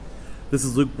This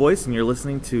is Luke Boyce, and you're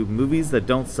listening to Movies That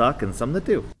Don't Suck and Some That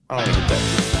Do. I don't think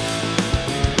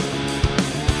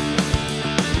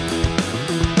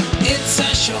It's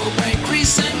a show by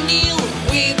Chris and Neil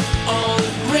with all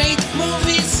great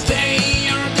movies. They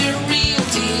are the real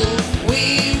deal.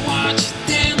 We watch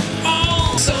them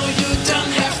all, so you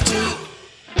don't have to.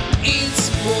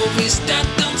 It's movies that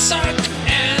don't suck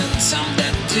and some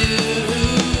that do.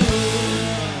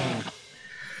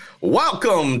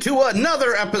 Welcome to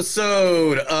another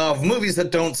episode of Movies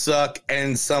That Don't Suck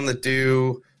and Some That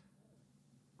Do.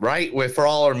 Right? For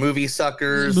all our movie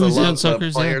suckers,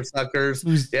 the player suckers.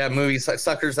 Movie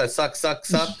suckers that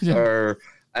suck. Yeah. Or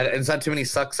is that too many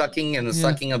sucking and the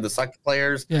sucking of the suck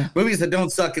players? Yeah. Movies that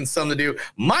don't suck and some that do.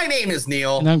 My name is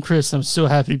Neil. And I'm Chris. I'm so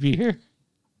happy to be here.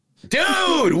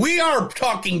 Dude, we are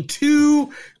talking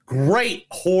two great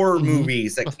horror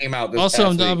movies that came out this Also,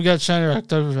 past week. we got Shiner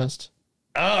Oktoberfest.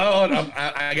 Oh,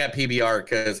 I got PBR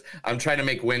because I'm trying to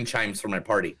make wind chimes for my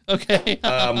party. Okay.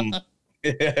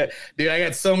 Dude, I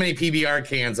got so many PBR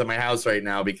cans at my house right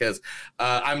now because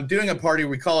I'm doing a party.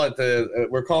 We're calling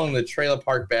the Trailer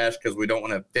Park Bash because we don't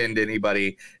want to offend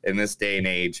anybody in this day and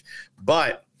age.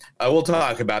 But we'll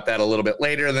talk about that a little bit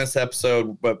later in this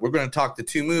episode. But we're going to talk to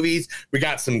two movies. We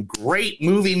got some great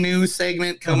movie news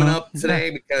segment coming up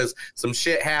today because some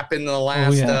shit happened in the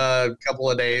last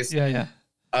couple of days. Yeah.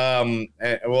 And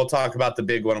we'll talk about the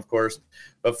big one, of course.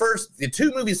 But first, the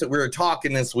two movies that we were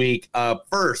talking this week.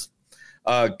 First,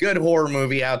 good horror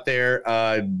movie out there,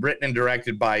 written and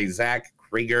directed by Zach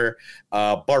Krieger,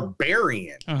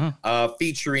 Barbarian,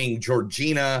 featuring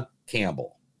Georgina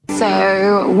Campbell.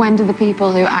 So when do the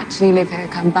people who actually live here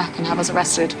come back and have us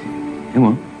arrested? They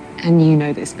won't, And you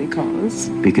know this because?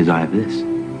 because I have this.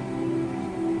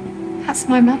 That's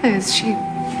my mother's. She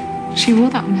wore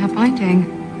that on her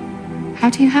binding. How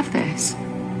do you have this?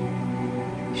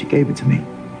 She gave it to me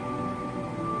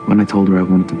when I told her I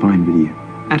wanted to bind with you.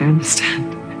 I don't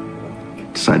understand.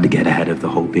 Decided to get ahead of the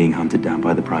whole being hunted down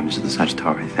by the primates of the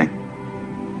Sagittarius thing.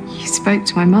 You spoke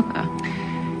to my mother.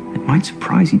 It might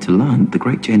surprise you to learn that the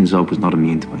great Jane Azov was not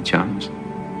immune to my charms.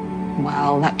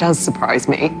 Well, that does surprise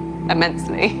me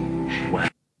immensely.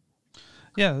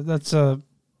 Yeah, that's so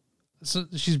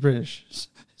she's British.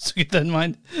 So keep that in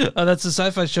mind. That's a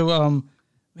sci-fi show.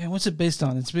 Man, what's it based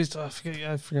on? It's based on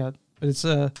I forgot. But it's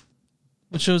what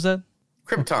show is that?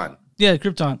 Krypton. Yeah,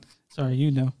 Krypton. Sorry,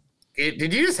 you know.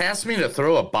 Did you just ask me to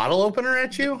throw a bottle opener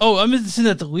at you? Oh, I meant to send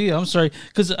that to Leah. I'm sorry,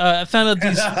 because I found out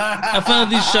these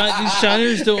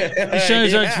shiners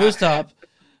aren't twist top.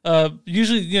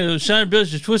 Usually, Shiner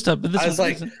Bills are twist top, but this I was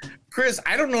like, Chris,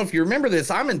 I don't know if you remember this.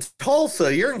 I'm in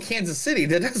Tulsa. You're in Kansas City.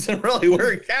 That doesn't really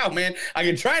work out, man. I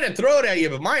can try to throw it at you,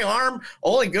 but my arm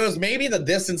only goes maybe the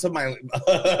distance of my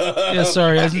yeah.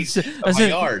 Sorry, I was just send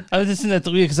that to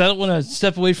Leah because I don't want to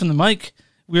step away from the mic.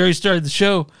 We already started the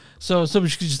show, so somebody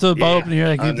should just throw the bottle up in here.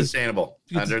 Understandable.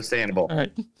 All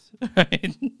right.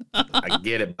 I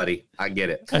get it, buddy. I get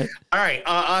it. All right.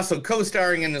 Also,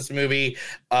 co-starring in this movie,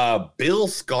 Bill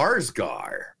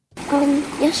Skarsgård.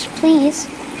 Yes, please.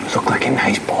 You look like a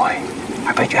nice boy.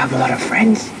 I bet you have a lot of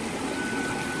friends.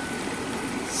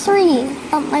 3,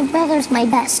 but my brother's my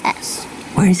bestest.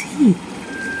 Where's he?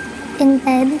 In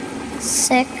bed,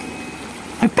 sick.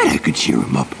 I bet I could cheer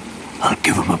him up. I'll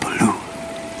give him a balloon.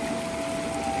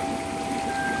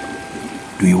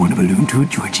 Do you want a balloon too,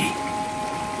 Georgie?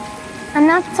 I'm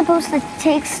not supposed to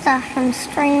take stuff from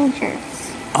strangers.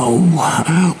 Oh,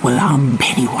 well, I'm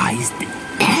Pennywise the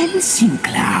Dancing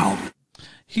Clown.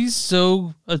 He's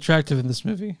so attractive in this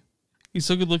movie. He's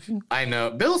so good looking. I know.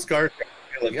 Bill Skarsgård.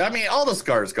 I mean, all the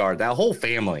Skarsgård, that whole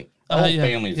family. The whole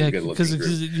family's a good looking group.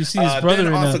 Because you see his brother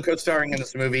then in also co-starring in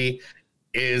this movie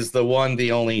is the one,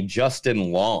 the only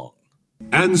Justin Long.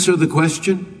 Answer the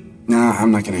question. No,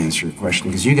 I'm not going to answer your question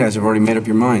because you guys have already made up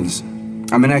your minds.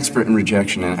 I'm an expert in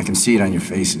rejection, and I can see it on your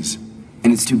faces.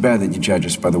 And it's too bad that you judge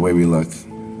us by the way we look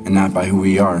and not by who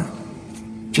we are.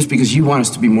 Just because you want us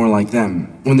to be more like them,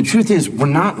 when the truth is we're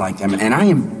not like them, and I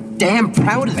am damn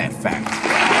proud of that fact.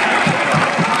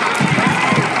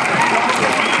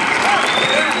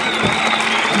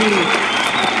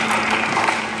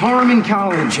 Harmon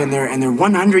College and their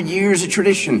 100 years of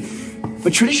tradition.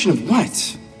 But tradition of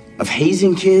what? Of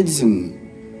hazing kids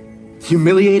and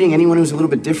humiliating anyone who's a little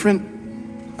bit different?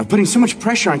 Of putting so much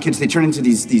pressure on kids they turn into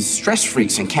these stress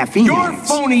freaks and caffeine Your addicts.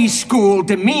 phony school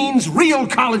demeans real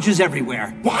colleges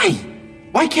everywhere. Why?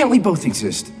 Why can't we both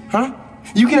exist? Huh?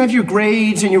 You can have your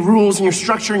grades and your rules and your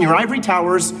structure and your ivory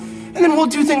towers, and then we'll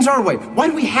do things our way. Why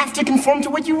do we have to conform to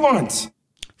what you want?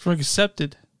 For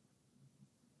accepted.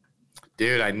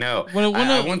 Dude, I know. When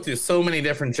I went through so many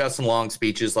different Justin Long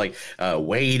speeches, like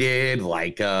Waited,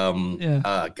 like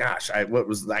gosh, I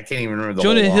can't even remember the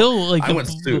Jonah whole Hill, like I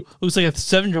went through. looks like a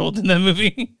 7-year-old in that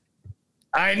movie.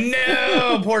 I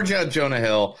know, poor Jonah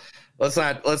Hill. Let's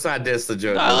not diss the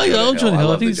Jonah. I love Jonah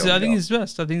Hill. I think he's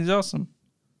best. I think he's awesome.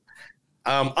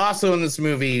 Also in this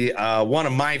movie, one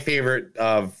of my favorite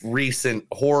recent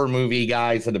horror movie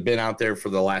guys that have been out there for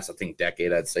the last, I think,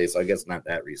 decade, I'd say. So I guess not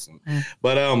that recent.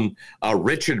 But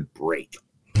Richard Brake.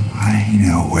 I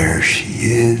know where she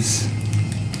is.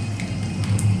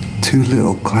 2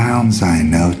 little clowns I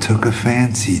know took a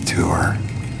fancy to her.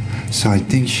 So I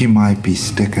think she might be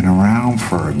sticking around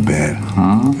for a bit,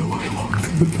 huh? Though I walk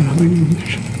through the valley of the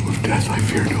shadow of death, I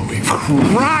fear no evil.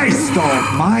 Christ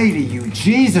almighty, you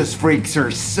Jesus freaks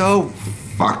are so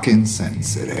fucking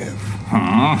sensitive,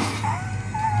 huh?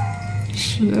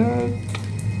 Shit.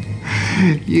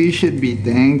 You should be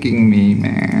thanking me,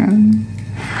 man.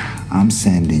 I'm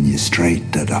sending you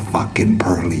straight to the fucking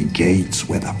pearly gates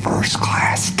with a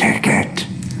first-class ticket.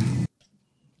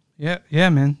 Yeah,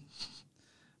 man.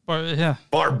 Yeah.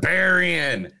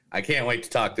 Barbarian. I can't wait to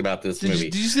talk about this movie.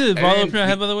 Did you see the bottle opener I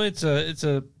had, by the way? It's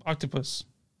a octopus.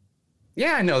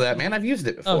 Yeah, I know that, man. I've used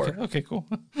it before. Okay, cool.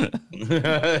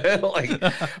 Like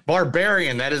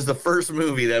Barbarian, that is the first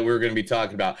movie that we're going to be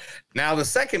talking about. Now, the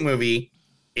second movie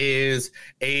is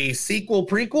a sequel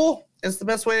prequel. Is the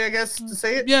best way, I guess, to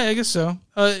say it? Yeah, I guess so.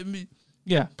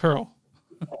 Yeah, Pearl.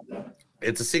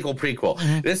 It's a sequel prequel.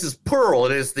 This is Pearl.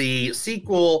 It is the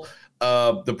sequel,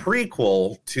 the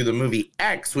prequel to the movie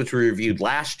X, which we reviewed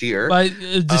last year. By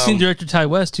Disney director Ty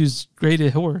West, who's great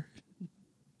at horror.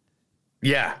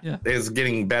 Yeah, is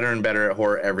getting better and better at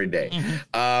horror every day.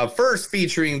 First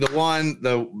featuring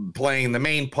playing the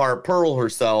main part, Pearl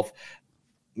herself,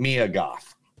 Mia Goth.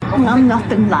 I'm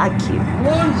nothing like you.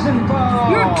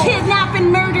 You're a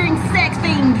kidnapping, murdering sex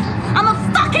fiend. I'm a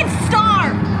fucking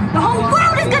star. The whole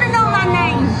world is gonna know my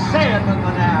name. Say it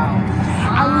now.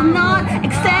 I will not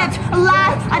accept a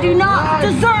life I do not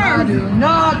deserve. I do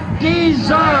not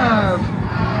deserve.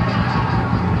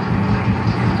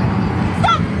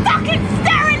 Stop fucking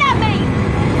staring at me.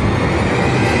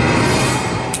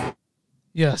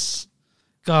 Yes.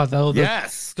 God, that.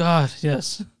 Yes. God,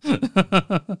 yes.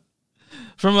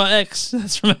 From X.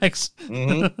 That's from X.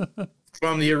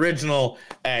 From the original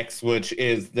X,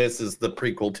 this is the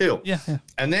prequel too. Yeah.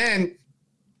 And then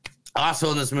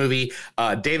also in this movie,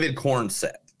 David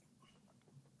Cornsett.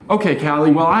 Okay,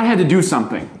 Callie, well, I had to do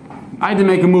something. I had to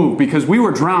make a move because we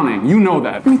were drowning. You know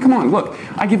that. I mean, come on, look.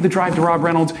 I give the drive to Rob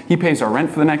Reynolds. He pays our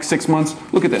rent for the next 6 months.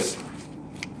 Look at this.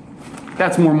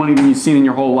 That's more money than you've seen in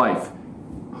your whole life.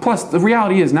 Plus, the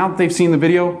reality is, now that they've seen the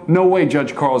video, no way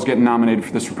Judge Carl's getting nominated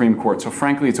for the Supreme Court. So,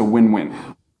 frankly, it's a win-win.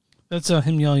 That's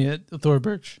him yelling at Thor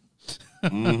Birch.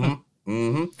 And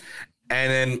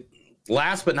then,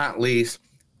 last but not least,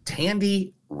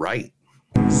 Tandy Wright.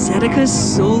 Sedicus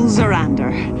Sul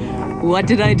Zorander. What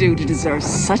did I do to deserve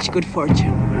such good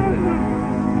fortune?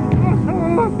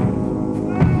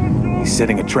 He's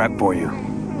setting a trap for you.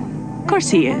 Of course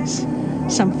he is.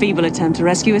 Some feeble attempt to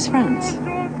rescue his friends.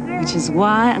 Which is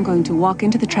why I'm going to walk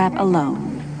into the trap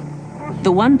alone.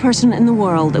 The one person in the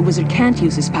world a wizard can't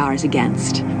use his powers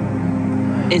against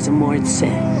is Mord Sith.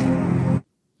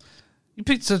 You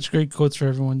picked such great quotes for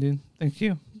everyone, dude. Thank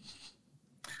you.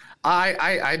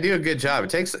 I do a good job.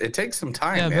 It takes some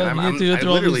time, man. I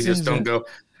literally just don't go.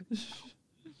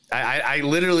 I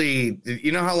literally,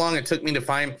 you know how long it took me to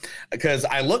find, because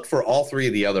I looked for all 3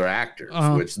 of the other actors,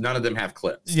 which none of them have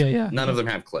clips. None of them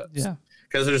have clips. Yeah.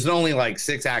 Because there's only like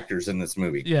 6 actors in this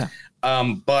movie. Yeah.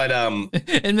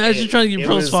 Imagine trying to get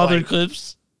Pearl's father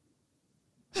clips.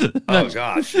 Oh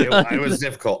gosh, it was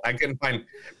difficult. I couldn't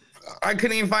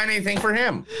even find anything for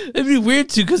him. It'd be weird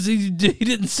too, because he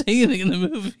didn't say anything in the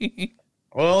movie.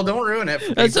 Well, don't ruin it.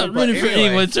 That's not ruining for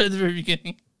anyone. It's at the very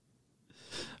beginning.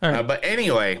 All right. But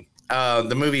anyway,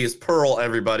 the movie is Pearl,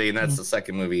 everybody, and that's the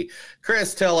second movie.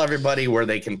 Chris, tell everybody where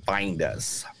they can find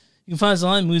us. You can find us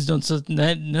online,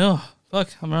 moviesdon'tsuck.net. No, fuck,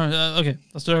 I'm wrong. Okay,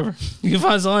 let's start over. You can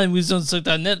find us online,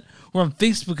 moviesdon'tsuck.net. We're on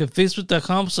Facebook at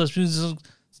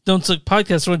facebook.com/moviesdon'tsuck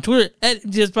podcast. We're on Twitter at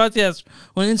MTS Podcast.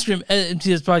 We're on Instagram at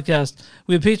MTS Podcast.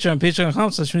 We have Patreon,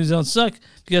 patreon.com/moviesdon'tsuck.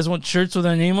 If you guys want shirts with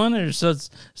our name on it or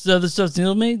other stuff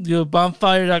Neil made, go to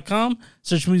bonfire.com,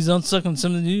 search Movies Don't Suck on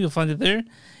something new, you'll find it there.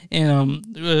 And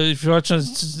if you're watching on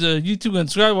YouTube and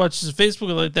subscribe, watch us on Facebook,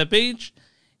 I like that page.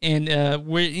 And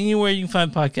anywhere you can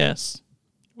find podcasts.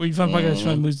 Where you find podcasts, you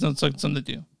find Movies Don't Suck, something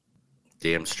to do.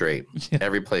 Damn straight. Yeah.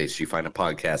 Every place you find a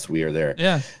podcast, we are there.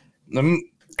 Yeah.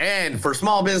 And for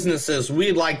small businesses,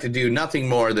 we'd like to do nothing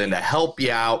more than to help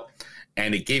you out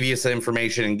and to give you some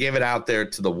information and give it out there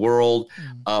to the world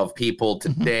of people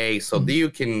today, so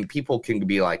that people can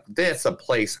be like, "This a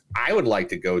place I would like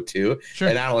to go to,"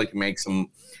 and not only make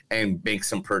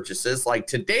some purchases. Like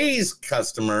today's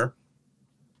customer.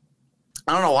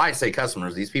 I don't know why I say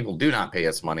customers. These people do not pay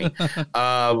us money. We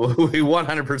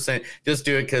 100% just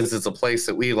do it because it's a place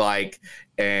that we like,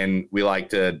 and we like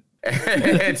to.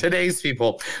 Today's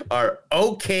people are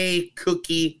OK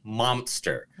Cookie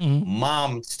Momster.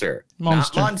 Momster.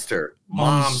 Not Monster.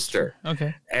 Momster.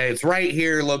 Okay. And it's right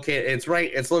here located. It's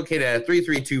located at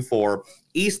 3324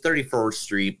 East 34th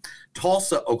Street,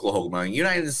 Tulsa, Oklahoma,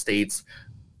 United States.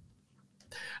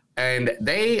 And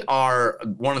they are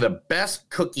one of the best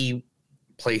cookie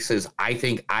places I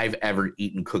think I've ever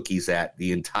eaten cookies at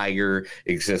the entire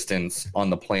existence on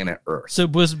the planet Earth. So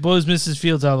blows Mrs.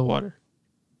 Fields out of the water.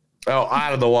 Oh,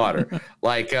 out of the water.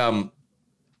 Like, now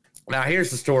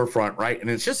here's the storefront, right? And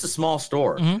it's just a small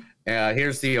store.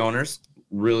 Here's the owners.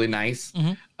 Really nice.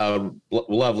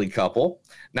 Lovely couple.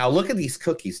 Now look at these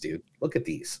cookies, dude. Look at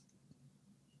these.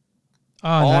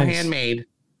 All handmade.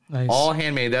 Nice. All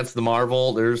handmade. That's the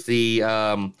Marvel. There's the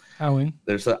Halloween.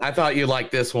 I thought you'd like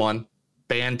this one.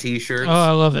 Band t-shirts. Oh,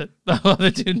 I love it. I love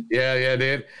it, dude. Yeah,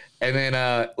 dude. And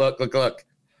then look.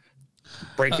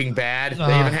 Breaking Bad.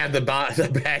 They even had the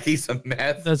baggies of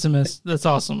meth. That's a mess. That's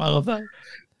awesome. I love that.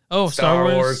 Oh, Star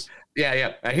Wars.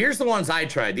 Yeah. Now, here's the ones I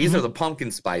tried. These are the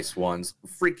pumpkin spice ones.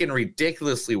 Freaking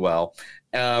ridiculously well.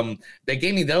 They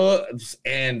gave me those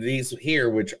and these here,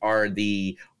 which are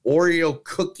the Oreo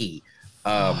cookie.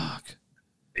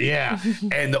 Yeah.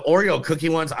 And the Oreo cookie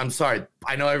ones, I'm sorry.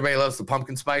 I know everybody loves the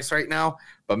pumpkin spice right now,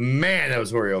 but man,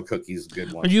 those Oreo cookies are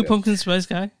good ones. Are you a pumpkin spice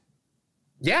guy?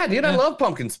 Yeah, dude, I love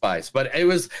pumpkin spice, but it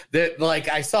was that like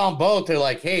I saw them both. They're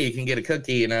like, "Hey, you can get a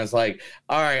cookie," and I was like,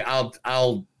 "All right,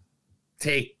 I'll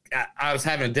take." I was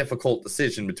having a difficult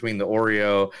decision between the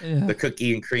Oreo, the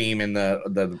cookie and cream, and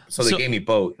the. So they gave me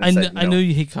both. I know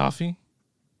you hate coffee.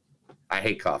 I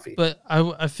hate coffee, but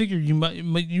I figured you might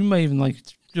even like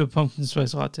do a pumpkin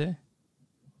spice latte.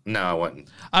 No, I wouldn't.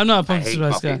 I'm not a pumpkin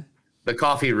spice coffee. guy. The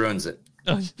coffee ruins it.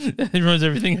 It ruins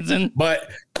everything it's in. But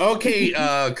OK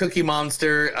Cookie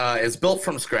Monster is built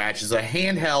from scratch. It's a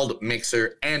handheld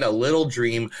mixer and a little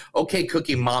dream. OK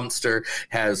Cookie Monster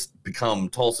has become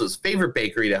Tulsa's favorite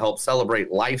bakery to help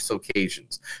celebrate life's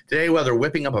occasions. Today, whether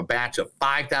whipping up a batch of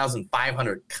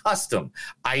 5,500 custom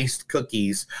iced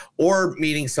cookies or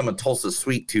meeting some of Tulsa's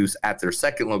sweet tooths at their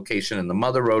second location in the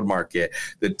Mother Road Market,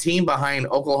 the team behind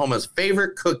Oklahoma's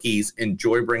favorite cookies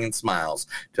enjoy bringing smiles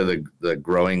to the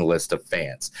growing list of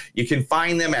fans. You can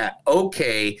find them at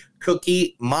OK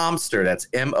Cookie Momster. That's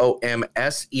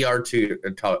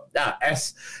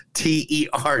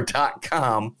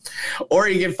MOMSER.com. Or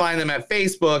you can find them at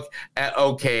Facebook at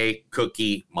OK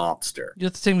Cookie Momster. You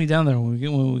have to take me down there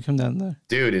when we come down there.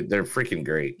 Dude, they're freaking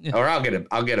great. Yeah. Or I'll get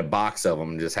a box of them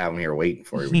and just have them here waiting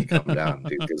for you when you come down,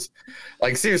 dude. Because,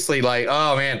 like, seriously, like,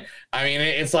 oh man, I mean,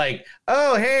 it's like,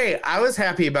 oh hey, I was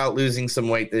happy about losing some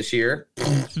weight this year.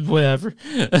 Whatever.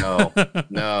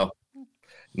 No.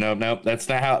 That's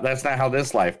not how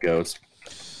this life goes.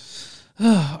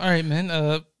 All right, man.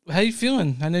 How you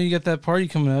feeling? I know you got that party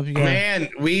coming up. Man,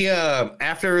 we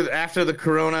after the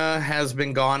corona has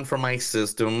been gone from my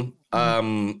system,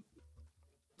 so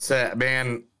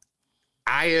man,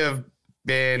 I have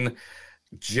been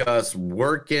just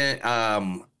working.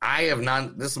 I have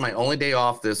not. This is my only day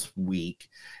off this week.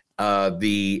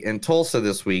 In Tulsa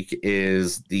this week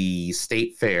is the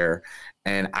state fair.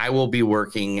 And I will be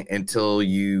working until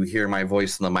you hear my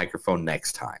voice in the microphone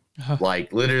next time.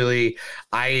 Like literally,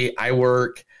 I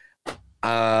work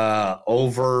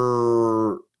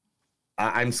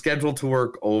I'm scheduled to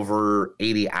work over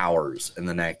 80 hours in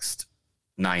the next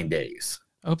 9 days.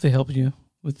 I hope they help you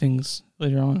with things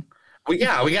later on. Well,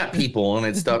 yeah, we got people and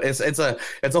it's stuff. It's a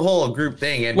whole group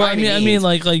thing. And well, I mean,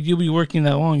 like you'll be working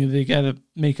that long, and they got to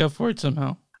make up for it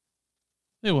somehow.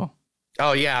 They will.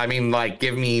 Oh yeah, I mean, like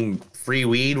give me free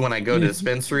weed when I go to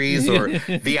dispensaries or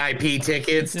VIP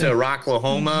tickets to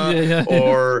Rocklahoma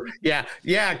or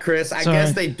Chris, I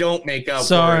guess they don't make up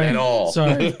for it at all.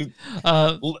 Sorry.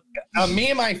 Me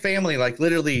and my family like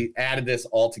literally added this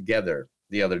all together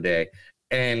the other day,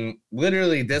 and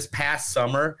literally this past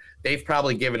summer they've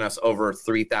probably given us over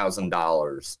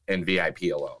 $3,000 in VIP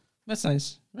alone. That's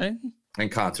nice, right?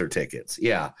 And concert tickets.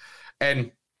 Yeah.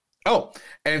 And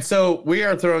so we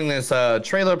are throwing this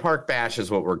trailer park bash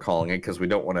is what we're calling it because we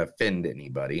don't want to offend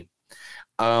anybody.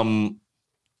 So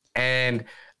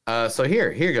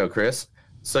here you go, Chris.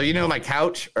 So you know my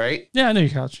couch, right? Yeah, I know your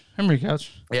couch. I remember your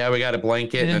couch. Yeah, we got a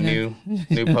blanket and a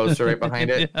new poster right behind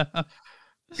it. Yeah.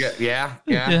 Yeah.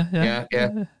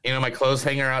 You know my clothes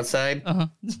hanger outside.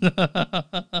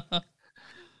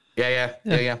 Yeah.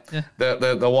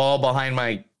 The wall behind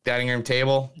my dining room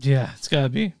table. Yeah, it's gotta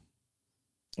be.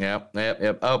 Yep.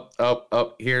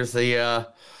 Oh. Here's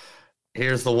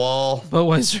the wall.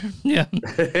 Budweiser. Yeah.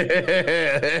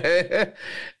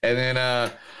 And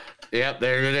then yep,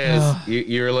 there it is.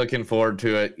 You're looking forward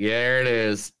to it. Yeah, there it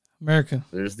is. America.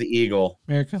 There's the eagle.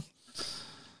 America.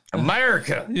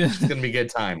 Yeah. It's gonna be a good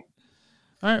time.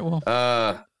 All right. Well.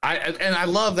 I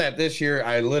love that this year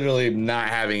I literally am not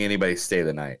having anybody stay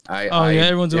the night.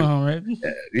 Everyone's going home, right?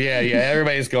 Yeah,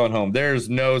 everybody's going home. There's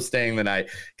no staying the night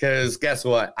because guess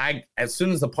what? As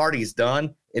soon as the party's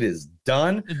done, it is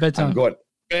done. It's bedtime. I'm going to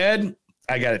bed.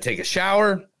 I got to take a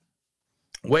shower,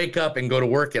 wake up, and go to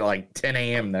work at like 10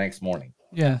 a.m. the next morning.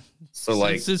 Yeah. So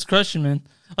it's crushing, man.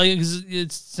 Like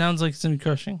it sounds like it's gonna be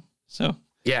crushing. So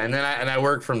yeah, and then I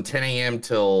work from 10 a.m.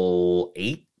 till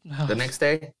 8 the next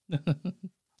day.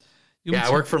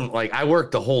 I work I work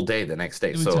the whole day the next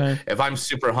day. So if I'm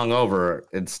super hungover,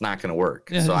 it's not going to work.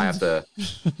 Yeah. So I have to.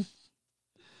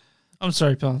 I'm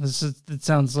sorry, pal. It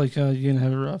sounds like you're going to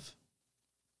have it rough.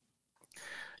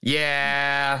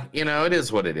 Yeah. It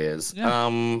is what it is. Yeah.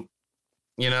 I'm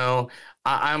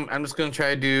just going to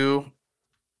try to do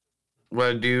what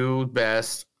I do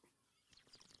best.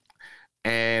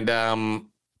 And, all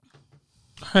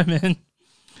right, man.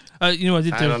 You know what I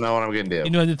did? I don't know what I'm going to do.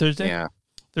 You know what I did Thursday? Yeah.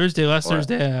 Last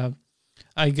Thursday,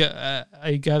 I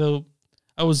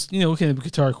was looking at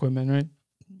guitar equipment, right?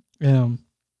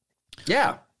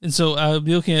 Yeah. And so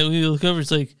we look over. It's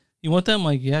like, you want that? I'm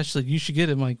like, yeah. She's like, you should get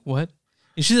it. I'm like, what?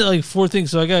 And she did like 4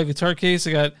 things. So I got a guitar case.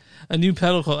 I got a new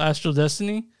pedal called Astral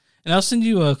Destiny, and I'll send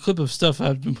you a clip of stuff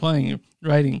I've been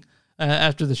writing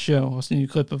after the show. I'll send you a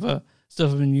clip of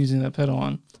stuff I've been using that pedal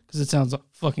on because it sounds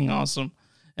fucking awesome,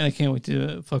 and I can't wait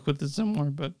to fuck with it some more.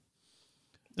 But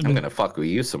I'm gonna fuck with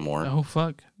you some more. Oh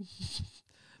fuck!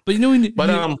 But you know you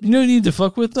need to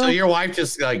fuck with though. So your wife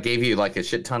just gave you like a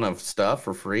shit ton of stuff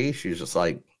for free. She's just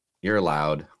like, you're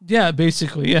allowed. Yeah,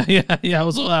 basically. Yeah. I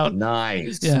was allowed.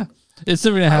 Nice. Yeah, it's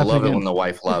never gonna happen. I love again. it when the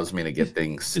wife allows me to get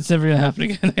things. It's never gonna happen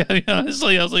again.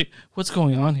 Honestly, I was like, what's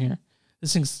going on here?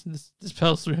 This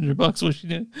pedal's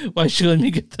 $300. Why is she letting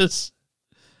me get this?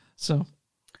 So.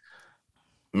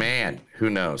 Man, who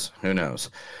knows?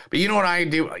 But you know what I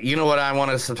do? You know what I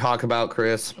want us to talk about,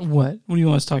 Chris? What do you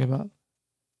want us to talk about?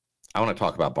 I want to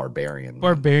talk about Barbarian.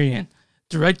 Barbarian,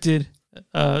 directed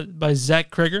by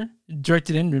Zach Cregger,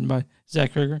 directed and written by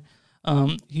Zach Cregger.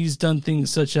 He's done things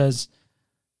such as,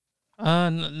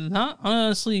 not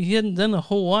honestly, he hadn't done a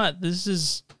whole lot. This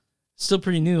is still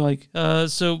pretty new.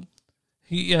 So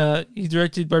he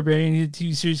directed Barbarian. He did a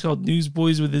TV series called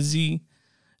Newsboys with a Z.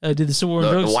 Did the Civil War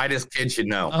the whitest kids you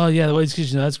know. Oh yeah, the whitest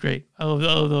kids you know. That's great. I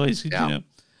love the whitest kids you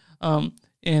know.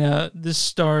 And this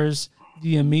stars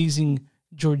the amazing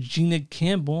Georgina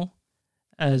Campbell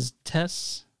as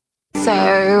Tess.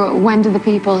 So when do the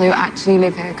people who actually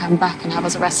live here come back and have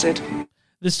us arrested?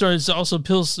 This stars also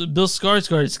Bill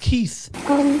Skarsgård as Keith.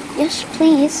 Yes,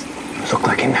 please. Look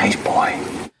like a nice boy.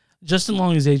 Justin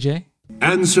Long is AJ.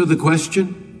 Answer the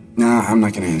question. No, I'm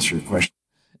not going to answer your question.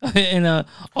 And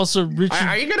also Richard.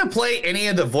 Are you going to play any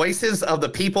of the voices of the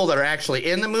people that are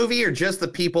actually in the movie, or just the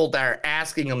people that are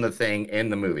asking them the thing in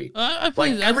the movie?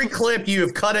 Every clip, you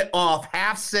have cut it off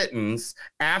half sentence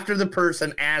after the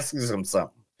person asks them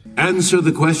something. Answer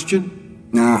the question.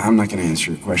 No, I'm not going to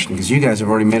answer your question because you guys have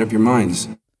already made up your minds.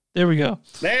 There we go.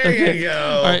 There you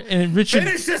go. All right, and Richard.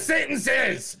 Finish the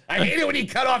sentences. I hate it when you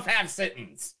cut off half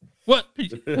sentence. What?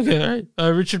 Okay, all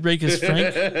right. Richard Brake is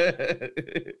Frank.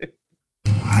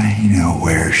 I know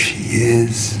where she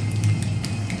is.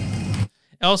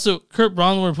 Also, Kurt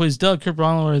Braunohler plays Doug. Kurt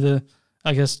Braunohler,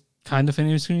 I guess, kind of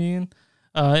famous comedian.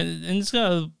 And it's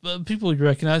got people you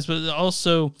recognize, but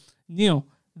also,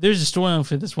 there's a storyline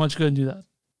for this. Why don't you go ahead and do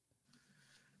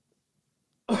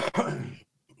that?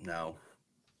 No.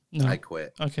 No. I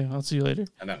quit. Okay, I'll see you later.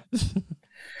 I know.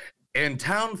 In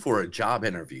town for a job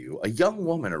interview, a young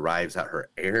woman arrives at her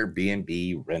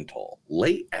Airbnb rental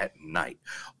late at night,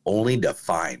 only to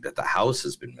find that the house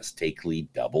has been mistakenly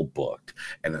double booked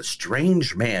and a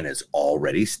strange man is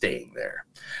already staying there.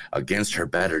 Against her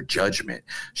better judgment,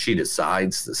 she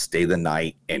decides to stay the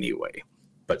night anyway,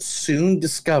 but soon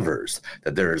discovers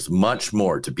that there is much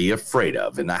more to be afraid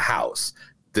of in the house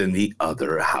than the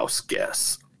other house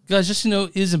guests. Guys, just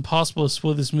it is impossible to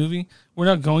spoil this movie. We're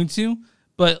not going to.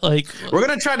 But we're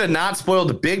gonna try to not spoil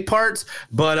the big parts,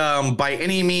 but by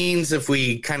any means, if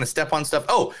we kind of step on stuff.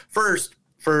 Oh, first,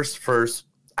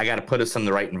 I got to put us in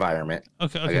the right environment.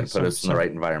 Okay. I got to put us in the right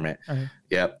environment. Right.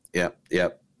 Yep.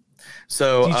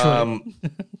 So, Detroit.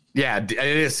 yeah, it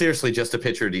is seriously just a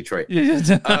picture of Detroit.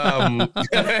 I'm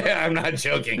not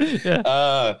joking.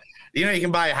 Yeah. You know, you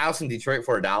can buy a house in Detroit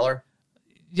for $1.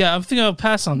 Yeah, I'm thinking I'll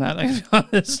pass on that. I can be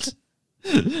honest.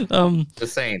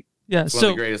 Just saying. Yeah, it's one of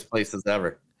the greatest places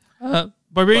ever.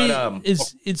 Barbarian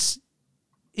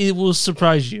it will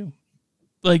surprise you.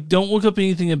 Like, don't look up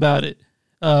anything about it.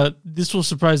 This will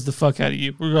surprise the fuck out of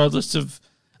you, regardless of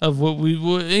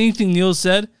anything Neil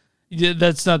said.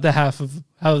 That's not the half of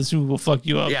how this movie will fuck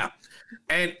you up. Yeah,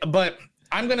 but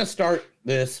I'm gonna start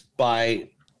this by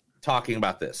talking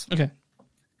about this. Okay.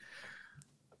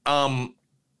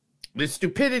 The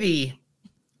stupidity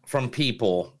from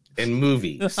people in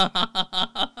movies.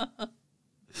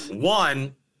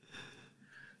 One,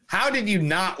 how did you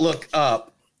not look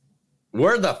up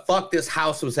where the fuck this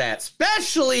house was at?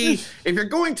 Especially if you're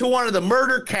going to one of the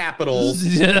murder capitals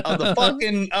of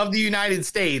the United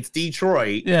States,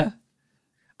 Detroit. Yeah.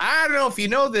 I don't know if you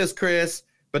know this, Chris,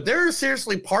 but there are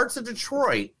seriously parts of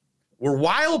Detroit where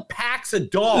wild packs of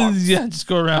dogs just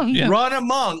go around, run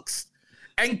amongst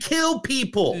and kill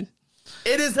people.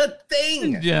 It is a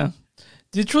thing. Yeah.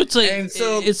 Detroit's like,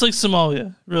 it's like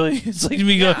Somalia, really. It's like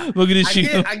me we're gonna shoot.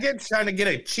 I get trying to get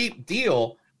a cheap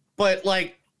deal, but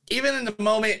like even in the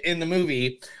moment in the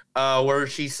movie where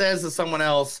she says to someone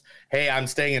else, "Hey, I'm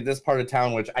staying at this part of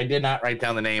town," which I did not write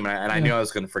down the name, and I knew I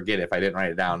was going to forget if I didn't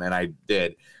write it down, and I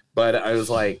did. But I was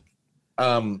like,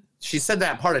 she said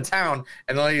that part of town,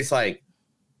 and the lady's like,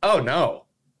 "Oh no,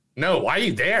 why are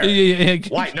you there? Yeah.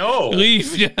 Why no?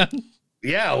 Leave,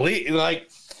 yeah, leave."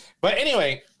 Like, but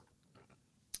anyway.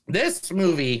 This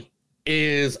movie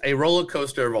is a roller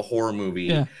coaster of a horror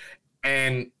movie,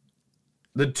 and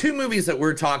the two movies that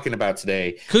we're talking about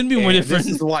today couldn't be more different.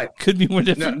 This is why could be more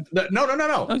different. No.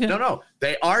 Okay. No.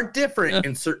 They are different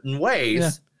in certain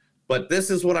ways, but this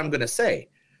is what I'm going to say.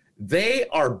 They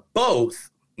are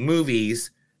both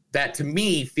movies that, to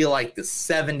me, feel like the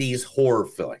 '70s horror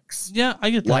flicks. Yeah, I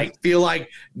get that. Like feel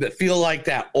like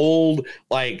that old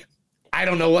like. I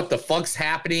don't know what the fuck's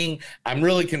happening. I'm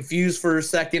really confused for a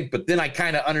second, but then I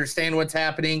kind of understand what's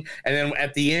happening. And then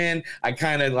at the end, I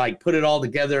kind of like put it all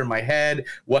together in my head.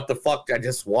 What the fuck I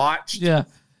just watched. Yeah.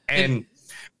 And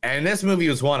this movie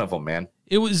was one of them, man.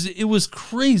 It was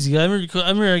crazy. I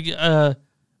remember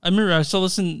I saw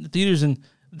this in theaters and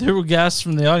there were gasps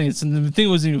from the audience and the thing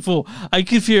wasn't even full. I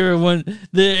could hear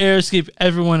the air escape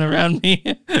everyone around me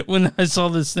when I saw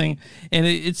this thing. And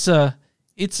it's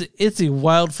a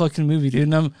wild fucking movie,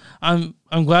 dude. And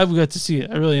I'm glad we got to see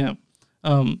it. I really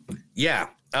am. Yeah.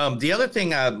 The other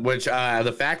thing, which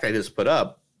the fact I just put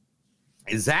up,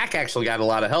 is Zach actually got a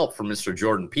lot of help from Mr.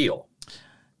 Jordan Peele.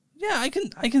 Yeah, I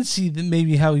can see that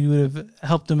maybe how you would have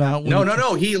helped him out.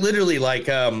 No. He literally like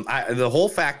the whole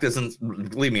fact isn't.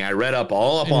 Believe me, I read up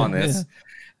on this.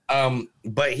 Yeah.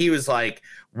 But he was like,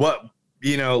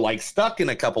 like stuck in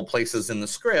a couple places in the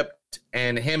script.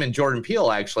 And him and Jordan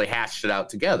Peele actually hashed it out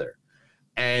together.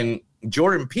 And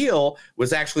Jordan Peele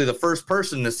was actually the first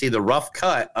person to see the rough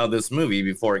cut of this movie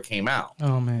before it came out.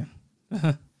 Oh, man.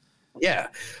 Yeah.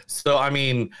 So, I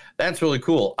mean, that's really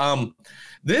cool.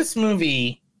 This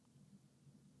movie,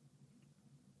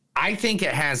 I think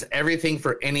it has everything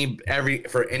for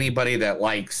anybody that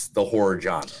likes the horror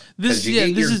genre. You get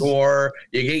your gore,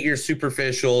 you get your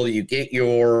superficial, you get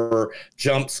your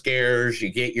jump scares, you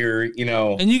get your,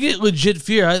 and you get legit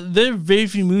fear. There are very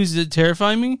few movies that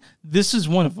terrify me. This is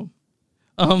one of them.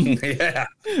 Yeah.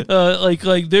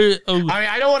 Like there. I mean,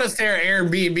 I don't want to stare at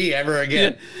Airbnb ever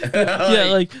again.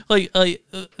 Yeah, like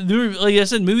I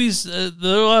said, movies. There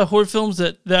are a lot of horror films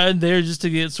that are there just to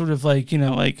get sort of like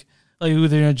who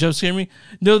they're gonna jump scare me.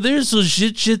 No, there's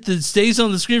legit shit that stays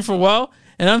on the screen for a while,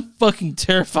 and I'm fucking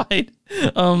terrified.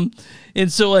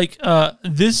 And so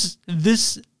this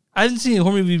I haven't seen a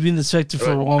horror movie being this effective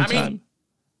for a long time.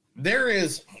 There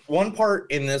is one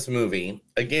part in this movie,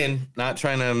 again, not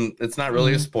trying to, it's not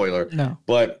really a spoiler, no,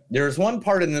 but there's one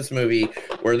part in this movie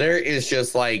where there is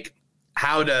just like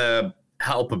how to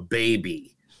help a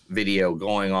baby video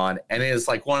going on, and it is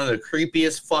like one of the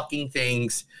creepiest fucking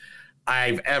things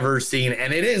I've ever seen,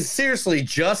 and it is seriously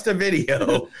just a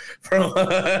video from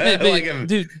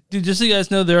dude, just so you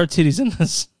guys know, there are titties in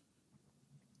this.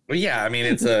 Well, yeah, I mean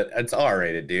it's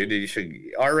R-rated, dude. You should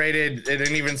R-rated.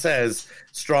 It even says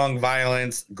strong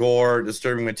violence, gore,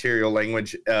 disturbing material,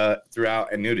 language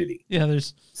throughout, and nudity. Yeah,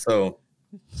 there's so.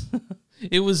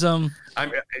 It was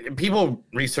people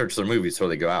research their movies before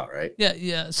they go out, right?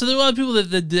 Yeah. So there are a lot of people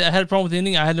that had a problem with the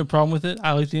ending. I had no problem with it.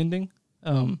 I liked the ending.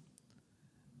 I'm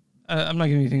not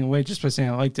giving anything away just by saying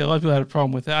I liked it. A lot of people had a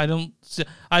problem with it.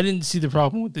 I didn't see the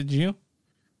problem with it. Did you?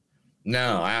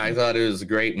 No, I thought it was a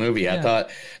great movie. Yeah. I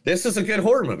thought this is a good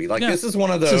horror movie. Like Yeah. this is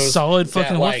one of those It's a solid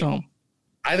fucking that, horror like, film.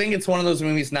 I think it's one of those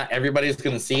movies not everybody's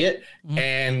going to see it,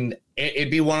 and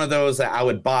it'd be one of those that I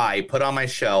would buy, put on my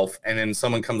shelf, and then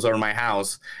someone comes over to my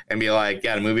house and be like,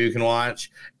 "Yeah, a movie you can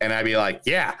watch," and I'd be like,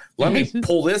 "Yeah, let me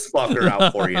pull this fucker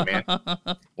out for you, man.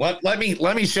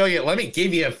 Let me show you. Let me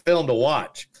give you a film to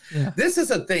watch." Yeah. This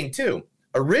is a thing too.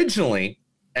 Originally,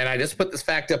 and I just put this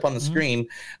fact up on the screen.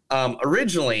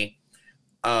 Originally,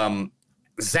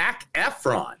 Zac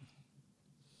Efron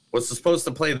was supposed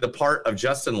to play the part of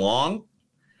Justin Long.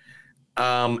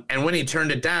 And when he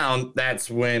turned it down, that's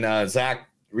when Zach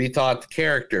rethought the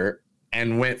character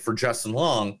and went for Justin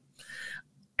Long.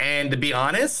 And to be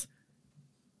honest,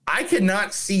 I could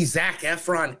not see Zac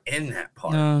Efron in that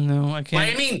part. No, I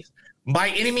can't. By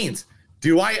any means.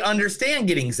 Do I understand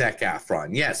getting Zac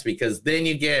Efron? Yes, because then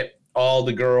you get all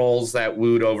the girls that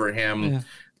wooed over him,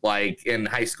 like in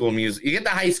High School Music. You get the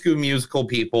High School Musical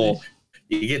people.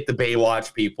 You get the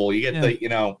Baywatch people. You get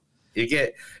you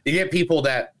get people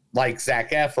that like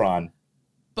Zac Efron.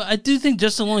 But I do think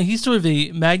Justin Long, he's sort of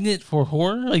a magnet for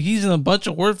horror. Like, he's in a bunch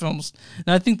of horror films.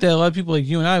 And I think that a lot of people like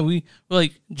you and I, we're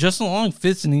like, Justin Long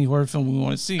fits in any horror film we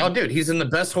want to see. Oh, dude, he's in the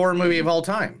best horror movie of all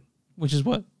time. Which is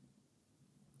what?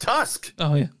 Tusk.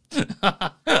 Oh, yeah.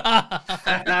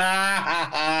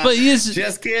 But he is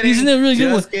just kidding. He's in a really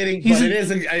good one. Just kidding. He's but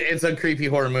in, it's a creepy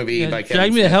horror movie. Yeah, by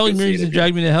Drag Kevin Me to Smith. Hell. He's in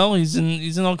Drag Me to Hell. He's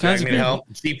in all kinds Drag of Me to Hell.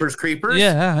 Jeepers Creepers.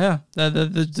 Yeah.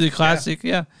 The classic.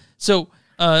 Yeah. So,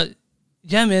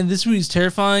 yeah, man, this movie's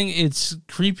terrifying. It's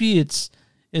creepy. It's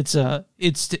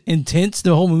intense.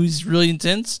 The whole movie's really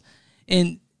intense,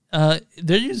 and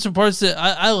there are some parts that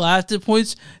I laughed at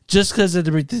points just because of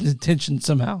the tension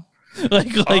somehow. like,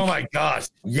 oh my gosh,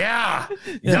 yeah,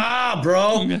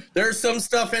 bro. There's some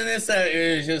stuff in this that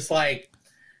is just like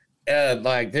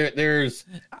there's.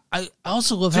 I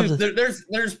also love dude, how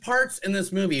there's parts in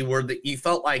this movie where you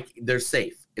felt like they're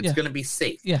safe. It's gonna be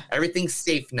safe. Yeah, everything's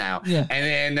safe now. Yeah, and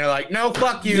then they're like, no,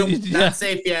 fuck you, not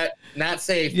safe yet, not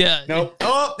safe. Yeah, no,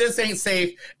 oh, this ain't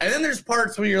safe. And then there's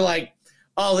parts where you're like,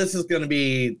 oh, this is gonna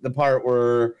be the part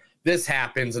where this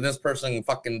happens and this person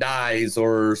fucking dies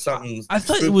or something. I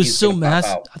thought it was so I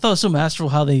thought it was so masterful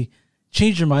how they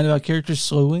changed your mind about characters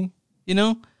slowly. You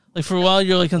know, like for a while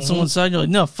you're like on someone's side, you're like,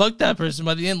 no, fuck that person.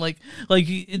 By the end, like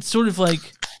it's sort of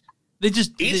like they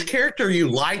just each character you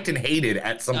liked and hated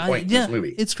at some point in this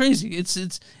movie. It's crazy. It's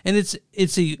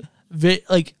a very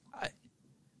like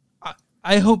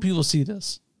I hope people see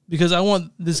this because I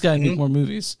want this guy to make more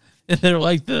movies. And they're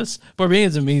like this.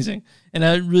 Barbarian's amazing, and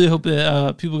I really hope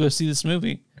that people go see this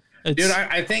movie. Dude,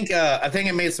 I think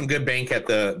it made some good bank at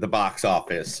the box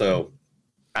office. So,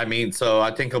 I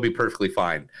think he'll be perfectly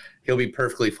fine. He'll be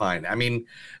perfectly fine. I mean,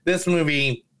 this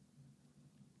movie.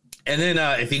 And then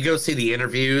if you go see the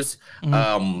interviews, with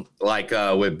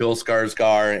Bill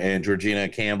Skarsgård and Georgina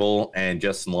Campbell and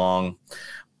Justin Long,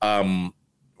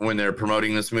 when they're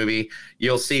promoting this movie,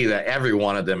 you'll see that every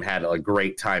one of them had a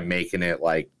great time making it.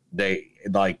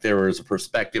 There was a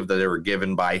perspective that they were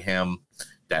given by him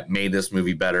that made this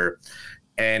movie better.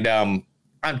 And I'm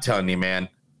telling you, man,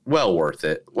 well worth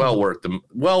it. Well worth the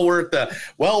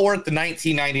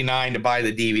 $19.99 to buy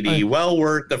the DVD. Well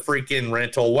worth the freaking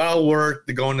rental. Well worth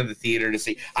the going to the theater to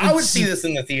see. I would see this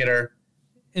in the theater.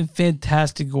 And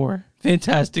fantastic gore.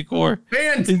 Fantastic gore.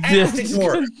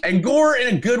 And gore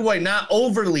in a good way, not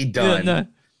overly done. Yeah,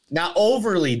 Not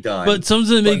overly done. But some of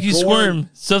them make you squirm.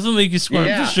 Some of them make you squirm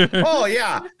for sure. Oh,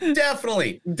 yeah.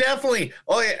 Definitely.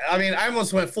 Oh, yeah. I mean, I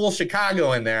almost went full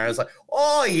Chicago in there. I was like,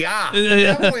 oh, yeah.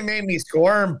 Definitely made me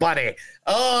squirm, buddy.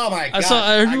 Oh, my God.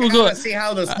 I heard people go. See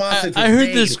how the sausage I heard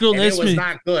this girl next to me.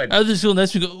 Not good. I heard this girl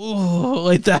next to me go, oh,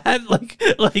 like that. Like.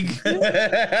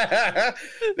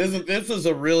 This is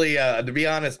a really, to be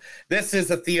honest, this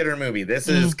is a theater movie. This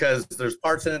is because there's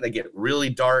parts in it that get really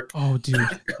dark. Oh, dude.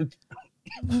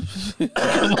 Come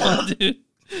on, dude.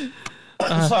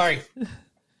 I'm sorry.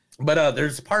 But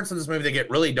there's parts of this movie that get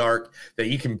really dark that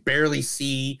you can barely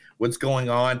see what's going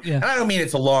on. Yeah. And I don't mean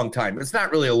it's a long time. It's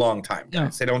not really a long time,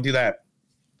 guys. They don't do that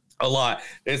a lot.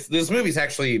 This movie's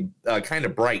actually kind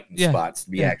of bright in spots, to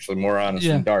be actually more honest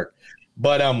than dark.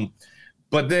 But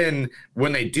then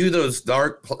when they do those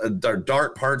dark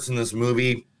parts in this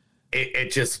movie,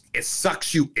 it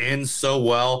sucks you in so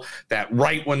well that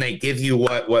right when they give you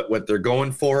what they're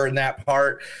going for in that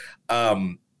part,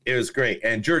 it was great.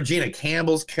 And Georgina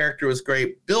Campbell's character was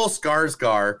great. Bill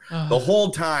Skarsgård, the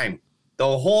whole time,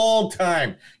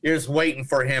 you're just waiting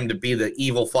for him to be the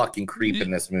evil fucking creep in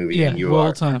this movie. Yeah, and you the are.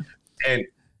 whole time. And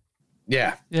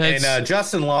and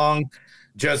Justin Long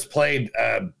just played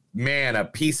man, a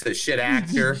piece of shit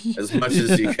actor as much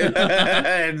as you can,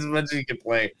 as much as you can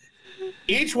play.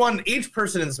 Each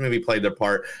person in this movie played their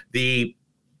part. It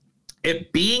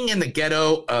being in the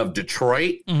ghetto of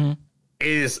Detroit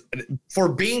is, for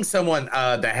being someone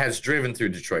that has driven through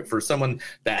Detroit, for someone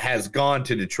that has gone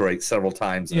to Detroit several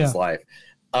times in his life,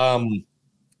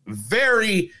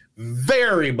 very,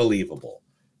 very believable.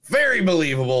 Very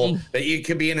believable that you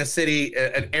could be in a city,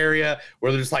 an area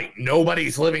where there's like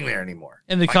nobody's living there anymore.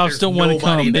 And the cops don't want to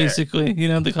come, basically. You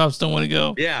know, the cops don't want to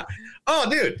go. Yeah. Oh,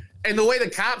 dude. And the way the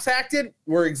cops acted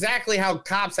were exactly how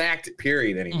cops act,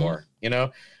 period, anymore. You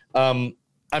know? I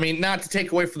mean, not to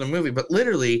take away from the movie, but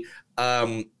literally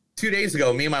 2 days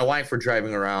ago, me and my wife were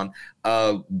driving around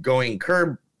going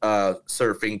curb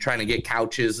surfing, trying to get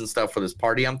couches and stuff for this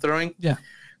party I'm throwing. Yeah.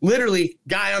 Literally,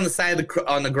 guy on the side of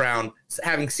on the ground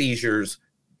having seizures,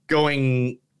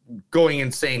 going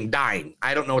insane, dying.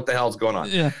 I don't know what the hell's going on.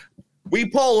 Yeah. We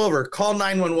pull over, call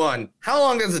 911. How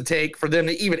long does it take for them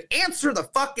to even answer the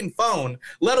fucking phone,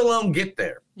 let alone get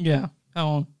there? Yeah. How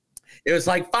long? It was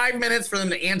like 5 minutes for them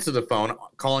to answer the phone,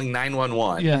 calling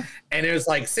 911. Yeah. And it was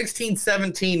like 16,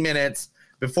 17 minutes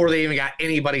before they even got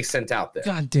anybody sent out there.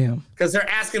 God damn. Because they're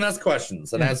asking us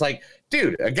questions. And I was like,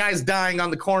 dude, a guy's dying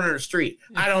on the corner of the street.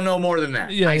 I don't know more than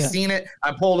that. I seen it.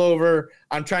 I pulled over.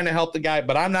 I'm trying to help the guy,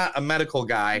 but I'm not a medical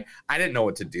guy. I didn't know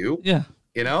what to do. Yeah.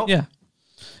 You know? Yeah.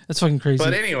 That's fucking crazy.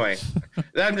 But anyway,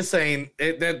 I'm just saying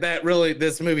that really,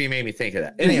 this movie made me think of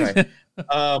that. Anyway.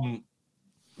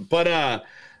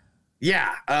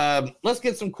 Let's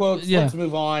get some quotes. Yeah. Let's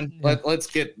move on. Yeah. Let's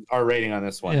get our rating on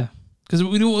this one. Yeah. Because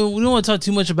we don't want to talk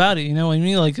too much about it, you know what I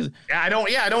mean? Like, I don't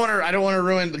want to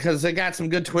ruin, because they got some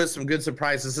good twists, some good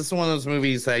surprises. This is one of those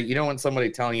movies that you don't want somebody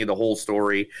telling you the whole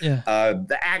story. Yeah.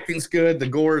 The acting's good, the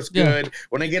gore's good. Yeah.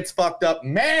 When it gets fucked up,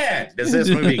 man, does this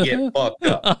movie get fucked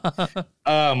up?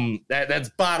 That's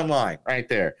bottom line right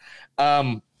there.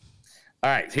 All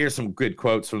right, here's some good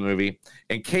quotes from the movie.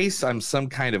 In case I'm some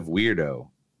kind of weirdo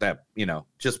that,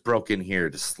 just broke in here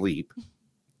to sleep.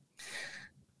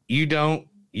 You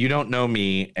don't know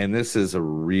me, and this is a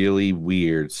really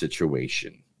weird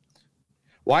situation.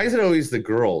 Why is it always the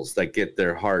girls that get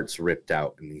their hearts ripped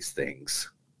out in these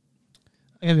things?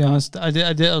 I gotta be honest. I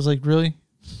did. I was like, really?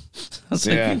 I was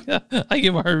like, I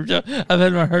get my heart ripped out. I've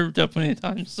had my heart ripped out many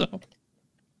times. So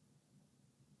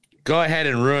go ahead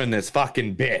and ruin this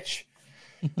fucking bitch.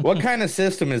 What kind of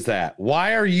system is that?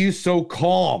 Why are you so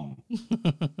calm?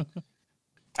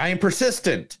 I am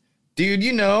persistent, dude.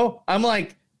 I'm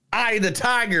like, I the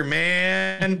tiger,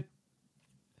 man.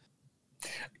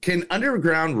 Can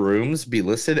underground rooms be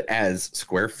listed as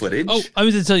square footage? Oh, I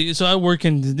was to tell you. So I work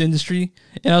in the industry,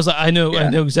 and I was like, I know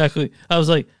exactly. I was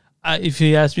like, if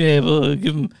he asked me, I will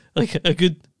give him like a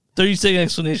good 30-second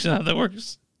explanation how that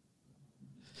works.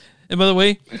 And by the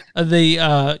way, they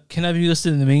cannot be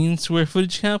listed in the main square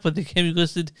footage count, but they can be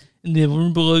listed in the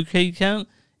room below count,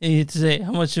 and you have to say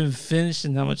how much is finished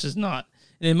and how much is not.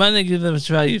 And it might not give them much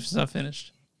value if it's not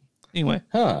finished. Anyway.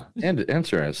 And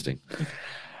interesting.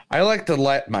 I like to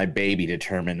let my baby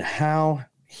determine how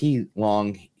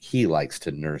long he likes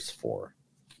to nurse for.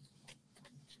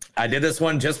 I did this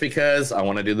one just because I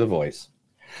want to do the voice.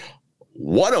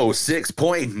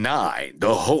 106.9,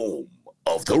 the home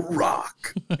of the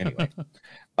rock. Anyway.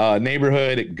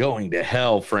 Neighborhood going to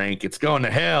hell, Frank. It's going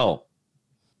to hell.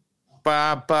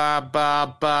 Ba ba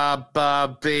ba ba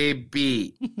ba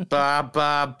baby. Ba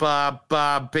ba ba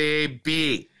ba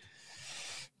baby.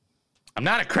 I'm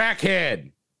not a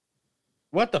crackhead.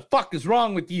 What the fuck is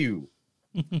wrong with you?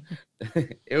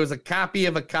 It was a copy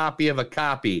of a copy of a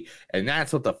copy, and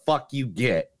that's what the fuck you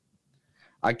get.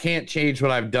 I can't change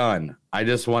what I've done. I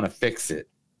just want to fix it.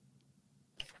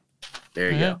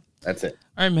 There you go. That's it.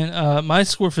 All right, man. My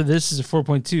score for this is a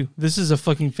 4.2. This is a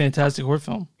fucking fantastic horror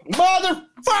film.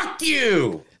 Motherfuck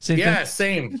you. Same. Yeah,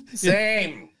 thing?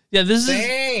 same. Yeah, this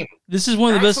is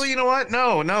one of the best. Actually, you know what?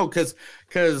 No, because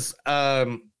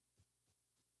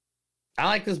I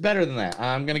like this better than that.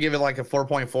 I'm going to give it like a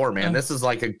 4.4, man. This is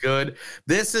like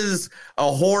this is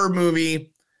a horror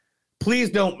movie.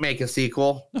 Please don't make a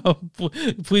sequel. Oh,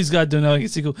 please, God, don't make a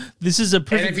sequel. This is a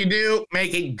perfect... And if you do,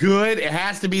 make it good. It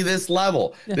has to be this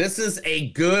level. Yeah. This is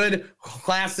a good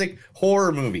classic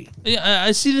horror movie. Yeah,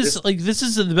 I see this like this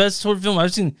is the best horror film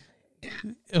I've seen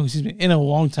in a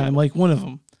long time. Like one of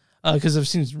them. Because I've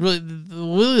seen really the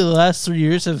last 3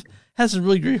 years have had some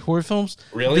really great horror films.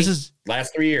 Really? This is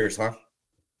last 3 years, huh?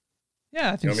 Yeah,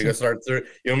 I think you want me to start through?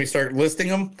 You want me to start listing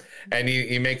them, and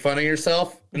you make fun of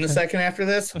yourself in the second after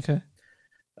this? Okay.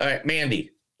 All right,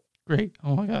 Mandy. Great.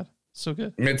 Oh my God, so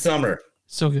good. Midsummer.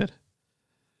 So good.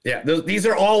 Yeah, these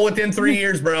are all within 3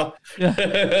 years, bro. Yeah,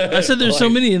 I said there's so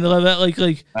many in the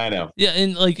like. I know. Yeah,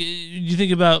 and like you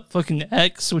think about fucking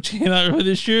X, which came out earlier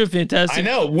this year, fantastic. I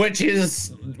know, which is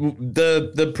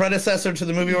the predecessor to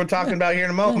the movie we're talking about here in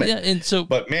a moment. Yeah, and so,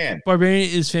 but man, Barbarian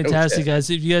is fantastic,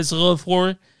 guys. If you guys love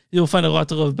horror, you'll find a lot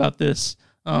to love about this.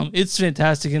 It's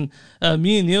fantastic, and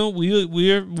me and Neil,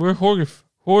 we're horror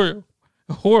horrors.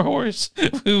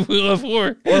 we love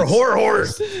horror. We're horror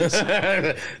horrors.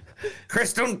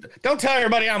 Chris, don't tell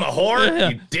everybody I'm a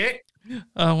whore, you dick.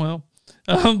 Oh well.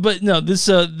 But no, this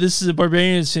is a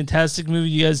Barbarian. It's a fantastic movie.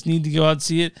 You guys need to go out and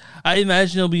see it. I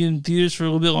imagine it'll be in theaters for a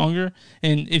little bit longer,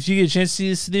 and if you get a chance to see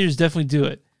this in theaters, definitely do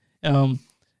it. And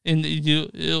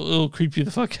it'll creep you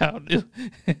the fuck out.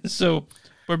 So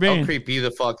Barbarian, I'll creep you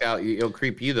the fuck out. It'll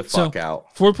creep you the fuck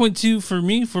out. 4.2 for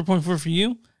me, 4.4 for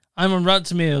you. I'm on Rotten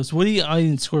Tomatoes. What do you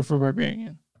audience score for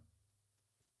Barbarian?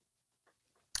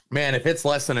 Man, if it's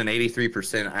less than an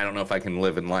 83%, I don't know if I can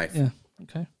live in life. Yeah.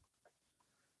 Okay.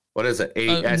 What is it?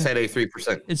 I said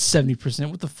 83%. It's 70%.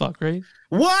 What the fuck, right?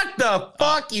 What the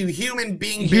fuck, you human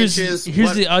being Here's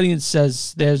bitches? the audience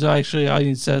says. There's actually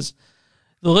audience says,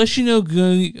 the less you know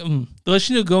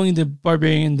going into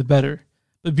Barbarian, the better.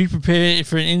 But be prepared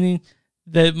for an ending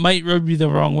that might rub you the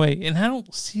wrong way. And I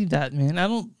don't see that, man. I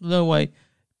don't know why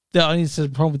the audience has a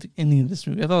problem with the ending of this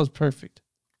movie. I thought it was perfect.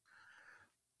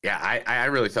 Yeah, I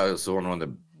really thought it was one of the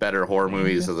better horror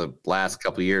movies of the last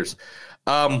couple of years.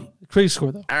 Critic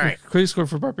score, though. All right. Critic score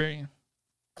for Barbarian.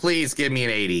 Please give me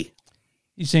an 80.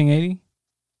 You saying 80?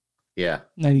 Yeah.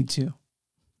 92.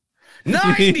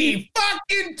 90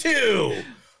 fucking 2.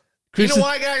 You know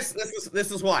why, guys?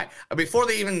 This is why. Before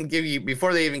they even give you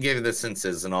the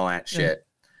senses and all that shit.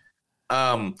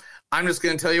 I'm just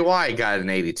gonna tell you why I got an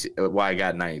 82. Why I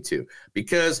got 92.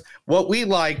 Because what we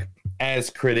like as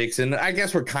critics, and I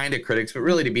guess we're kind of critics, but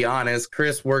really, to be honest,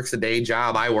 Chris works a day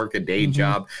job. I work a day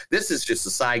job. This is just a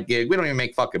side gig. We don't even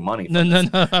make fucking money. No.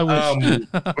 I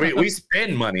wish. we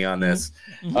spend money on this.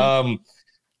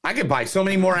 I could buy so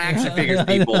many more action figures,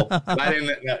 people.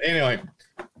 Anyway.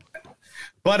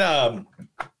 But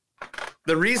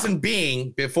the reason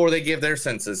being, before they give their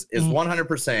senses, is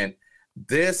 100%.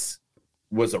 This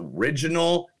was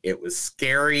original. It was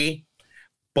scary,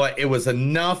 but it was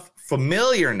enough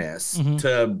familiarness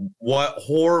to what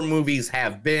horror movies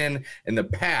have been in the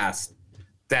past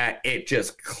that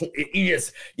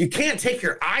you can't take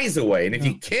your eyes away. And if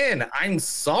you can, I'm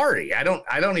sorry. I don't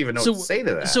even know what to say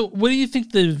to that. So what do you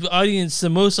think the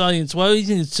most audience, why do you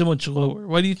think it's so much lower?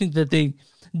 Why do you think that they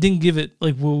didn't give it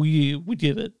like what we would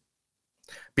give it?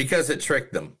 Because it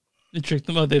tricked them. It tricked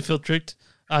them. Oh, they feel tricked.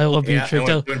 I love being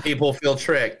tricked. When people feel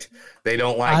tricked, they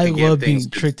don't like. I to give love things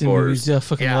being tricked in movies. Yeah,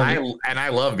 I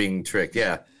love being tricked.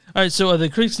 Yeah. All right. So the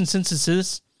critics' consensus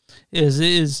is it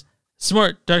is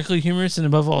smart, darkly humorous, and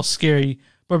above all scary.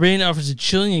 Barbarian offers a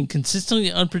chilling and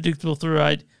consistently unpredictable thrill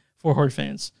ride for horror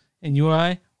fans. And you and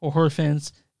I, or horror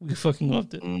fans, we fucking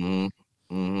loved it.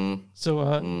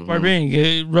 So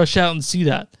Barbarian, rush out and see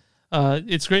that.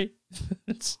 It's great.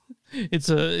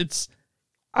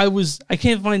 I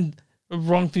can't find a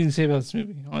wrong thing to say about this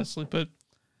movie, honestly, but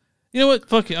you know what?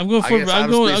 Fuck it. I'm going up to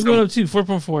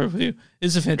 4.4 with you.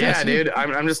 It's a fantastic movie. Dude.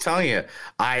 I'm just telling you.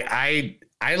 I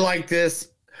like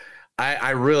this. I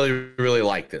really, really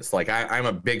like this. Like I'm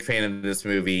a big fan of this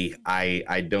movie.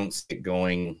 I don't see it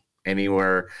going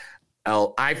anywhere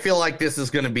else. I feel like this is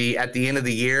going to be at the end of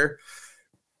the year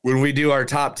when we do our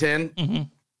top 10.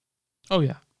 Oh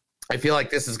yeah. I feel like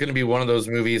this is going to be one of those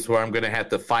movies where I'm going to have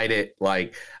to fight it.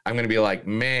 Like, I'm going to be like,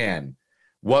 man,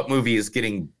 what movie is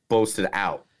getting boasted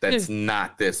out? That's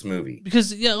not this movie.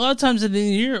 Because, a lot of times at the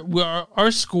end of the year, our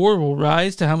score will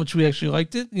rise to how much we actually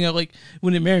liked it. You know, like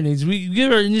when it marinates, we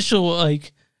give our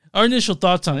initial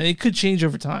thoughts on it. It could change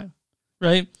over time,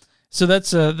 right? So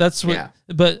that's what. Yeah.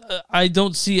 But I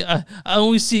don't see. I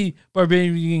only see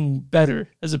Barbarian being better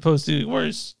as opposed to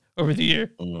worse over the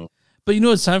year. But you know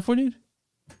what it's time for, dude?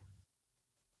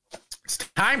 It's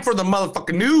time for the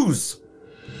motherfucking news.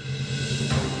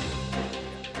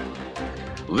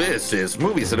 This is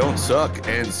Movies That Don't Suck,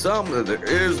 and some of there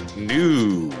is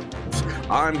news.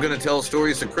 I'm going to tell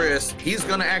stories to Chris. He's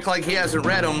going to act like he hasn't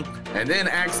read them, and then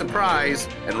act surprised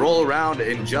and roll around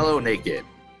in jello naked.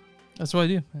 That's what I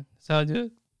do. That's how I do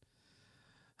it.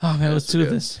 Oh, man, let's do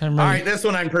this. All right, this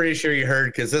one I'm pretty sure you heard,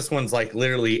 because this one's like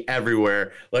literally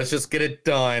everywhere. Let's just get it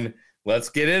done. Let's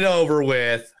get it over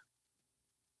with.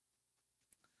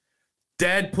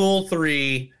 Deadpool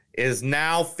 3 is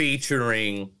now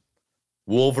featuring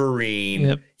Wolverine.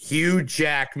 Yep. Hugh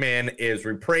Jackman is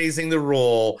reprising the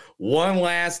role one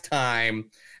last time.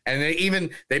 And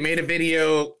they made a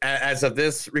video as of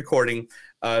this recording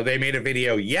They made a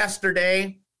video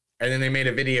yesterday, and then they made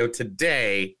a video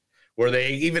today where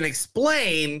they even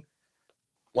explain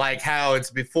like how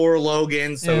it's before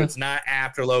Logan, so it's not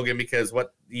after Logan because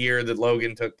what year that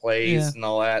Logan took place and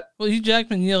all that. Well, Hugh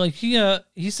Jackman,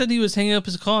 he said he was hanging up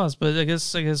his claws, but I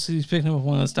guess he's picking up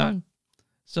one this time.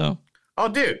 So, oh,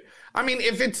 dude, I mean,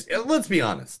 if it's let's be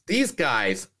honest, these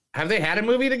guys have they had a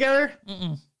movie together?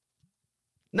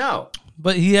 No,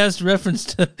 but he has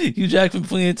referenced to Hugh Jackman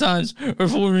plenty of times or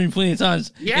Wolverine plenty of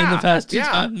times in the past two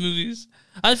time movies.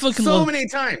 I fucking so love many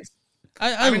times.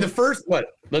 I mean, the first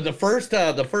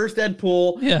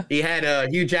Deadpool, he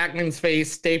had Hugh Jackman's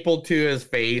face stapled to his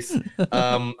face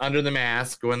under the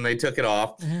mask when they took it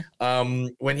off.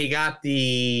 When he got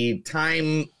the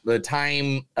time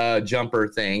jumper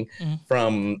thing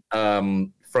from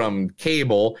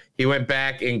Cable, he went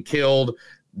back and killed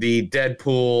the Deadpool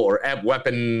or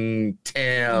Weapon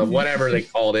 10, whatever they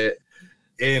called it,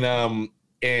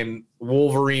 in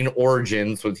Wolverine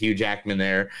Origins with Hugh Jackman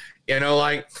there. You know,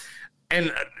 like. And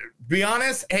be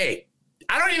honest, hey,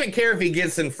 I don't even care if he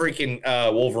gets in freaking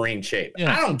Wolverine shape.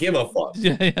 I don't give a fuck.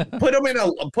 Put him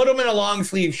in a long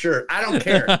sleeve shirt. I don't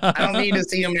care. I don't need to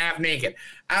see him half naked.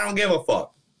 I don't give a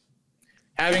fuck.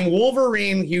 Having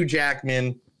Wolverine, Hugh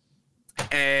Jackman,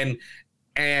 and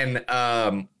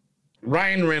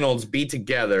Ryan Reynolds be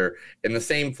together in the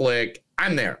same flick,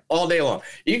 I'm there all day long.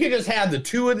 You could just have the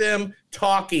two of them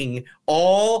talking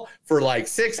all for like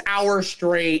 6 hours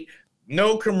straight.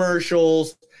 No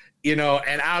commercials, you know,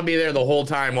 and I'll be there the whole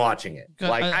time watching it.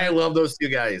 God, I love those two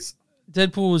guys.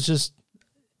 Deadpool was just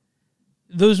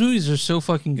those movies are so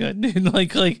fucking good, dude.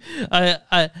 Like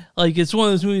I it's one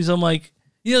of those movies I'm like,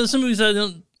 you know, some movies I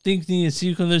don't think need a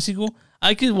sequel. Their sequel,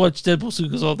 I could watch Deadpool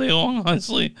sequels all day long.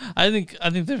 Honestly, I think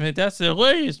they're fantastic. They're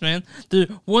hilarious, man. They're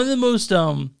one of the most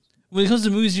when it comes to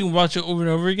movies you can watch it over and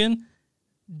over again.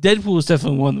 Deadpool is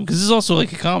definitely one of them because it's also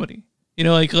like a comedy, you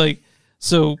know, like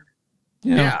so.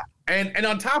 Yeah. And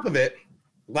on top of it,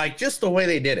 like just the way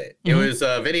they did it, it was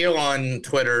a video on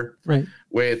Twitter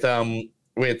with Ryan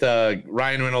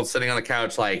Reynolds sitting on the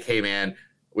couch like, hey man,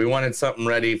 we wanted something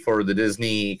ready for the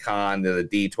Disney Con, the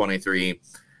D23.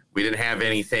 We didn't have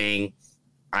anything.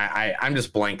 I'm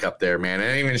just blank up there, man.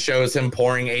 It even shows him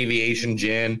pouring aviation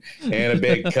gin in a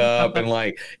big cup and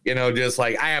like, you know, just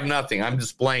like I have nothing. I'm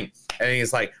just blank. And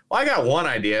he's like, well, I got one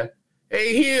idea.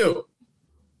 Hey Hugh,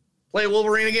 play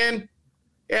Wolverine again?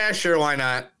 Yeah, sure, why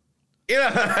not? You know,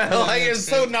 like it's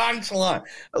so nonchalant.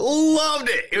 I loved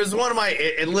it. It was one of my.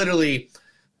 It literally.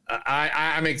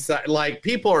 I'm excited. Like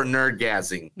people are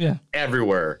nerdgazzing.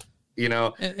 Everywhere. You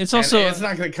know, it's also it's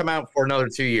not going to come out for another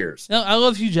 2 years. No, I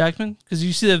love Hugh Jackman because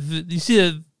you see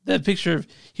that picture of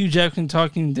Hugh Jackman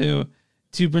talking to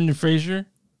Brendan Fraser.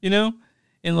 You know,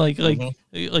 and like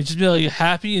just be like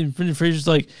happy, and Brendan Fraser's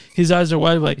like his eyes are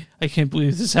wide, like I can't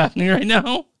believe this is happening right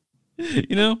now.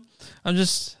 You know. I'm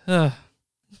just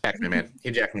Jackman, man.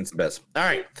 Hugh Jackman's the best. All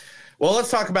right. Well,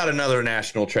 let's talk about another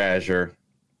national treasure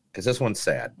because this one's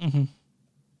sad.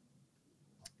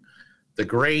 The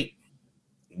great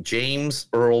James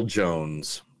Earl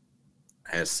Jones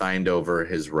has signed over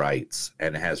his rights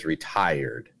and has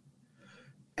retired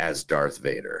as Darth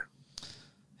Vader.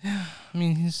 Yeah, I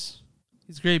mean he's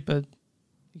great, but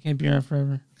he can't be around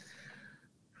forever.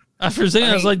 For a second,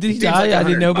 I was like, did he die? Like I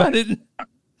didn't know about it.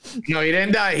 No, he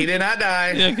didn't die. He did not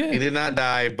die. Okay. He did not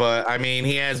die. But I mean,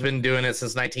 he has been doing it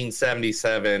since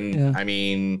 1977. Yeah. I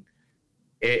mean,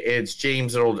 it's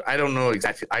James Earl. I don't know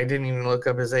exactly. I didn't even look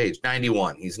up his age.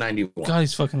 91. He's 91. God,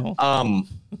 he's fucking old.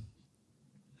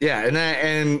 Yeah,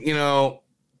 and you know,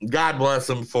 God bless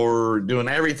him for doing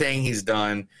everything he's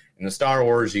done in the Star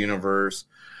Wars universe.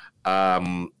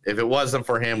 If it wasn't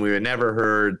for him, we would never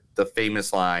heard the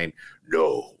famous line,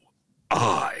 "No,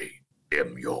 I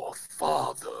am your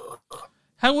father."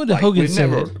 How would Hogan say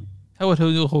it? How would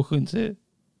Hogan say it?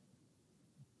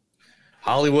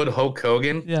 Hollywood Hulk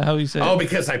Hogan? Yeah, how he said it. Oh,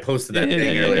 because I posted that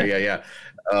thing earlier. Yeah.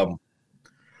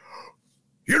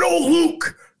 You know,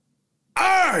 Luke,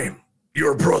 I'm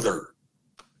your brother.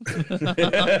 Something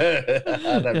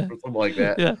like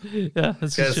that. Yeah.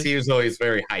 Because he was always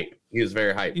very hype. He was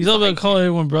very hype. He's all about calling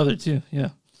everyone brother too. Yeah.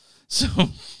 So,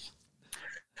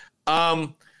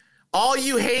 all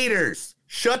you haters,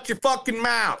 shut your fucking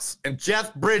mouths. And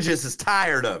Jeff Bridges is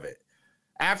tired of it.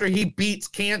 After he beats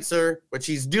cancer, which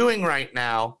he's doing right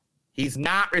now, he's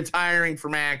not retiring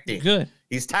from acting. Good.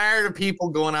 He's tired of people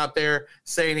going out there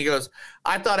saying, he goes,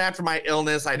 I thought after my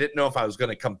illness, I didn't know if I was going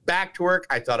to come back to work.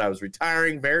 I thought I was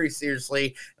retiring very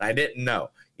seriously, and I didn't know.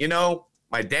 You know,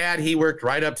 My dad, he worked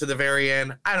right up to the very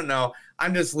end. I don't know.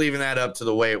 I'm just leaving that up to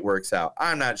the way it works out.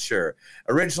 I'm not sure.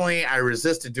 Originally, I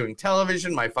resisted doing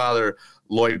television. My father,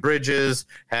 Lloyd Bridges,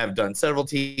 have done several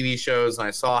TV shows, and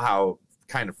I saw how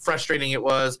kind of frustrating it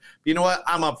was. But you know what?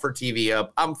 I'm up for TV.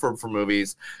 I'm for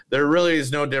movies. There really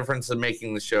is no difference in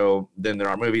making the show than there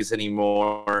are movies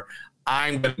anymore.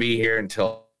 I'm going to be here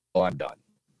until I'm done.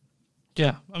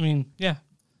 Yeah, I mean, yeah.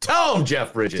 Tell him,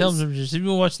 Jeff Bridges. Tell him, Jeff Bridges. Have you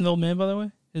been watching The Old Man, by the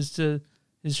way? His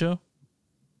show?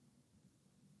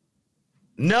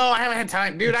 No, I haven't had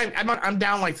time. Dude, I'm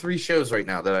down like 3 shows right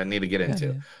now that I need to get into.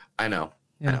 Yeah. I know.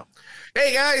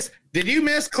 Hey, guys, did you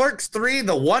miss Clerks 3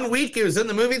 the 1 week it was in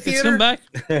the movie theater? It's come back?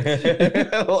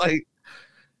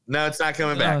 No, it's not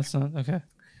coming back. No, it's not. Okay.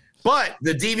 But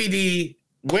the DVD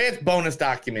with bonus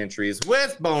documentaries,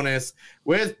 with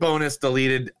bonus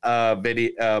deleted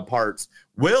video parts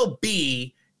will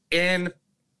be in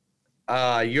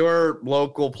your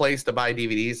local place to buy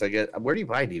DVDs. I guess. Where do you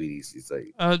buy DVDs? You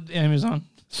say Amazon,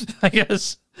 I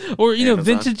guess, or Amazon,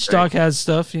 Vintage Stock has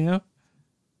stuff. Yeah.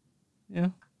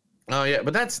 Oh yeah,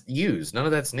 but that's used. None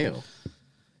of that's new.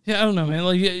 Yeah, I don't know, man.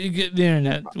 Like you get the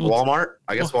internet. Walmart,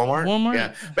 I guess Walmart. Walmart.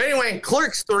 Yeah. But anyway,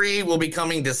 Clerks 3 will be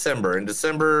coming December. In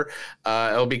December,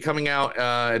 it'll be coming out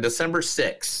December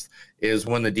 6th is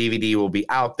when the DVD will be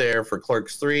out there for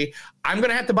Clerks 3. I'm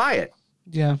gonna have to buy it.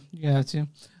 Yeah, you have to.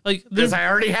 Like because I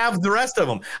already have the rest of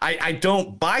them. I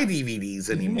don't buy DVDs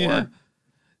anymore.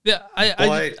 Yeah,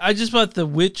 I just bought The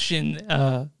Witch in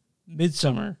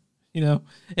Midsummer,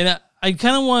 and I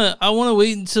kind of want to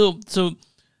wait until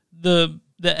the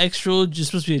X trilogy is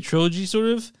supposed to be a trilogy sort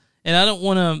of, and I don't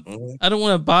want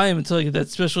to buy them until I get that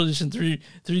special edition 3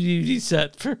 DVD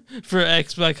set for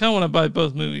X, but I kind of want to buy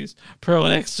both movies, Pro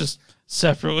and X, just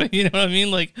separately. You know what I mean?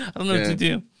 Like I don't know what to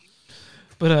do,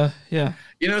 but yeah.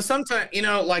 Sometimes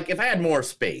like if I had more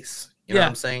space, you know what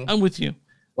I'm saying? I'm with you.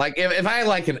 Like if I had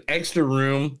like an extra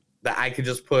room that I could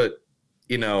just put,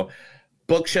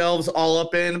 bookshelves all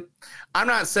up in. I'm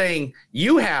not saying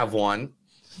you have one,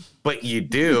 but you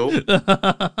do.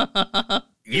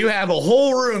 You have a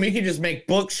whole room. You can just make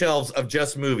bookshelves of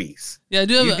just movies. Yeah, I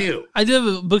do. I do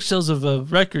have bookshelves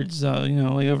of records. Like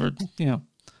over.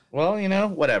 Well,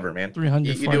 whatever, man.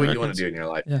 300. You do what you want to do in your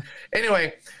life. Yeah.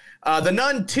 Anyway, The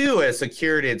Nun 2 has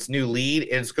secured its new lead.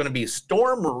 It's going to be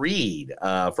Storm Reed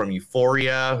from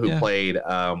Euphoria, who played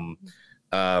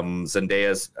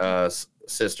Zendaya's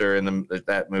sister in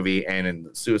that movie and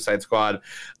in Suicide Squad.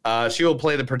 She will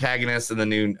play the protagonist in the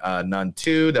new Nun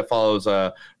 2 that follows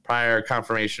a prior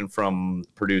confirmation from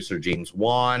producer James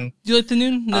Wan. Do you like the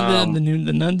new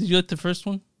the Nun? Did you like the first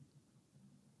one?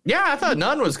 Yeah, I thought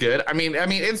Nun was good. I mean,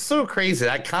 it's so crazy,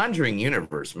 that Conjuring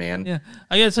universe, man. Yeah,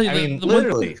 I gotta tell you,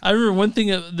 literally. I remember one thing.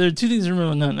 There are 2 things I remember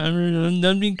with Nun. I remember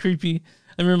Nun being creepy.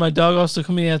 I remember my dog also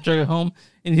coming after I got home,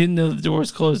 and he didn't know the door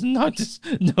was closed, and not just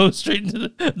nose straight into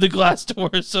the glass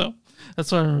door. So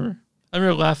that's what I remember. I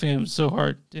remember laughing at him so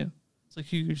hard. Yeah, it's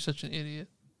like you're such an idiot.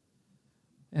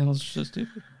 Animals are so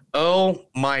stupid. Oh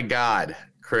my God,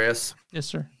 Chris. Yes,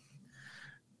 sir.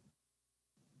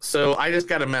 So I just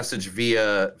got a message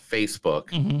via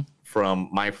Facebook from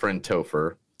my friend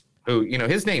Topher, who,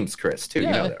 his name's Chris too. Yeah,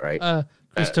 you know that, right?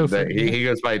 Chris Topher. He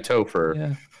goes by Topher.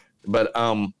 Yeah. But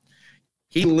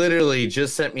he literally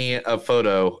just sent me a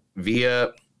photo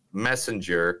via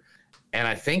Messenger, and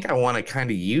I think I want to kind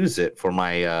of use it for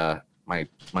my my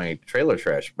trailer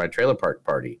park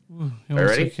party. Ooh, are you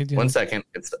ready? Okay, 1 second.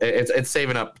 It's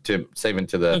saving to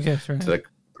the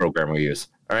program we use.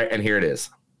 All right, and here it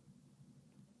is.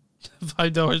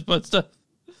 $5 butt stuff.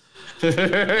 Well,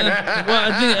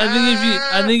 I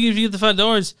think if you get the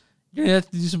 $5, you're gonna have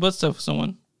to do some butt stuff with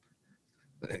someone.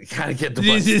 Gotta get the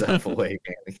butt stuff away,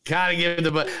 man. Gotta give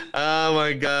the butt. Oh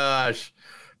my gosh,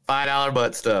 $5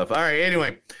 butt stuff. All right.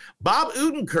 Anyway, Bob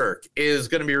Odenkirk is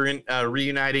going to be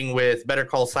reuniting with Better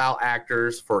Call Saul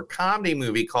actors for a comedy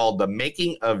movie called The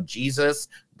Making of Jesus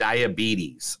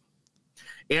Diabetes.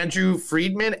 Andrew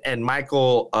Friedman and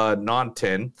Michael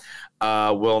Naughton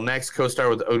will next co-star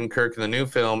with Odenkirk in the new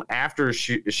film after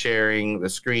sharing the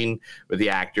screen with the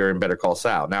actor in Better Call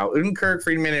Saul. Now, Odenkirk,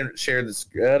 Friedman shared this.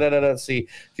 Let's see.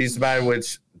 She's about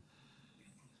which.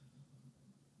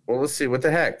 Well, let's see. What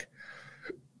the heck?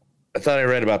 I thought I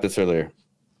read about this earlier.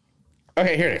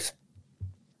 Okay, here it is.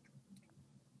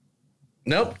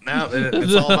 Nope. No,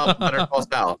 it's all about Better Call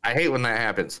Saul. I hate when that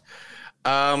happens.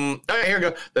 Okay, here we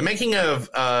go. The Making of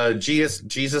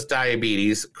Jesus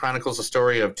Diabetes chronicles the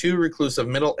story of two reclusive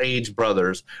middle-aged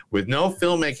brothers with no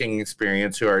filmmaking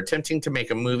experience who are attempting to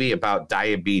make a movie about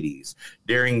diabetes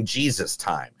during Jesus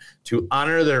time to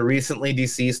honor their recently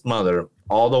deceased mother.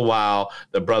 All the while,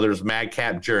 the brothers'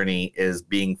 madcap journey is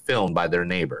being filmed by their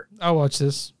neighbor. I'll watch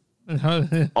this.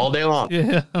 All day long.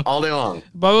 Yeah. All day long.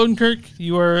 Bob Odenkirk,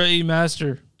 you are a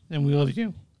master, and we love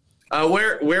you.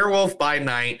 Werewolf by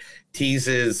Night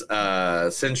teases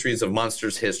centuries of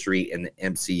monsters history in the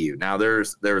MCU. Now,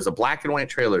 there's a black and white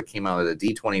trailer that came out at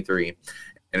the D23,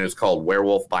 and it's called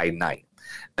Werewolf by Night.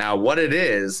 Now, what it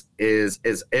is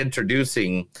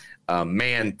introducing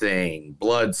Man-Thing,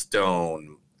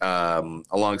 Bloodstone,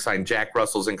 alongside Jack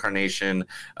Russell's incarnation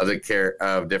of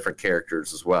different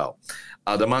characters as well.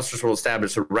 The monsters will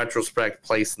establish a retrospect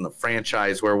place in the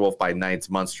franchise. Werewolf by Night's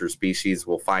monster species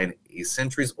will find a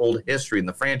centuries-old history in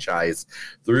the franchise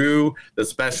through the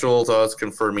specials, thus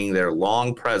confirming their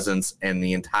long presence in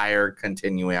the entire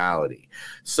continuity.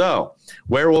 So,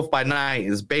 Werewolf by Night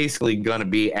is basically going to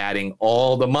be adding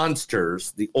all the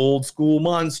monsters, the old-school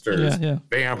monsters,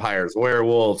 vampires,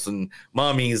 werewolves, and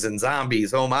mummies, and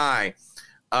zombies, oh my,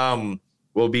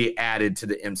 will be added to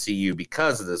the MCU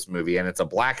because of this movie, and it's a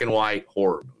black and white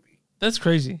horror movie. That's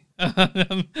crazy.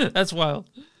 That's wild.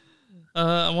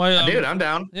 Dude, I'm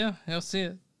down. Yeah, I'll see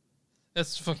it.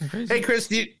 That's fucking crazy. Hey, Chris,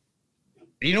 do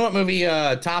you know what movie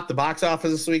topped the box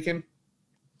office this weekend?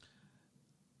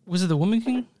 Was it The Woman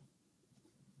King?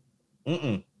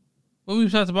 Mm-mm. What movie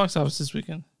topped the box office this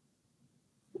weekend?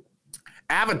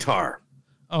 Avatar.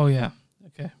 Oh, yeah.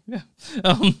 Okay. Yeah.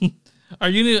 Are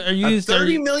you gonna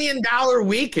 $30 million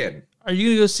weekend? Are you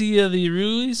gonna go see the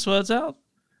release while it's out?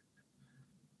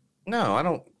 No, I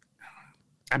don't.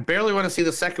 I barely want to see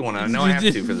the second one. I know I have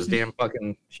to for this damn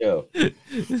fucking show.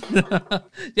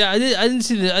 Yeah, I didn't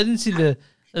see the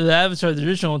Avatar, the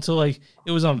original, until like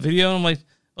it was on video. And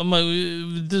I'm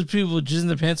like, there's people jizzing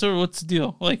their pants over. What's the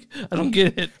deal? Like, I don't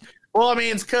get it. Well, I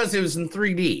mean, it's because it was in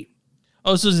 3D.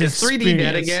 Oh, so it's 3D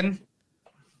dead again?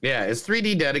 Yeah, is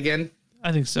 3D dead again?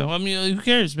 I think so. I mean, who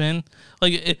cares, man?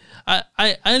 Like,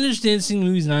 I understand seeing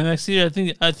movies in IMAX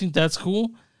theater. I think that's cool.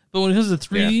 But when it comes to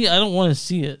 3D, I don't want to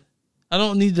see it. I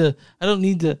don't need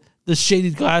the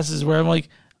shaded glasses where I'm like,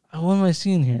 what am I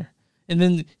seeing here? And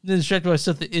then distracted by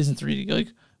stuff that isn't 3D. Like,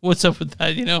 what's up with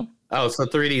that? You know? Oh, so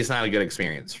 3D is not a good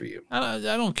experience for you. I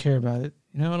don't care about it.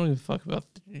 You know, I don't give a fuck about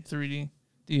 3D.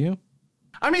 Do you?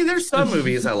 I mean, there's some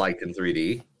movies I liked in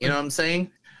 3D. You know what I'm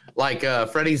saying? Like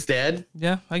Freddy's Dead.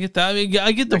 Yeah, I get that. I mean,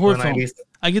 I get the horror film.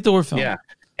 I get the horror film. Yeah.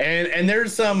 And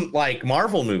there's some like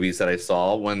Marvel movies that I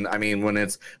saw when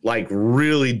it's like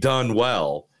really done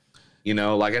well. You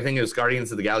know, like I think it was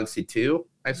Guardians of the Galaxy 2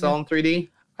 I saw in 3D.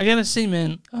 I gotta say,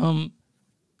 man,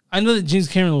 I know that James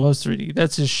Cameron loves 3D.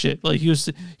 That's his shit. Like he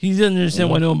doesn't understand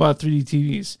why no one bought 3D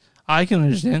TVs. I can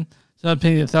understand. So I'm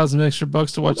paying $1,000 extra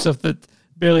bucks to watch stuff that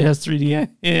barely has 3D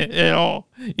at all.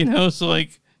 You know, so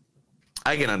like.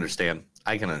 I can understand.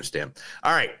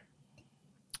 All right.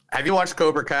 Have you watched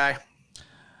Cobra Kai?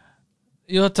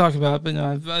 You'll talk about it, but no,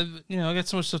 I got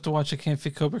so much stuff to watch. I can't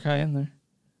fit Cobra Kai in there.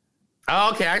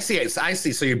 Oh, okay, I see.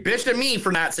 So you bitched at me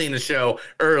for not seeing the show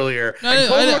earlier. No,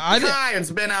 Cobra Kai, it's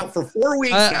been out for 4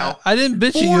 weeks now. I didn't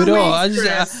bitch at you at all. I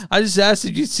just asked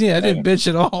if you'd seen it. I didn't bitch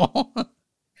at all.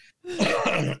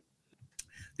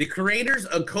 The creators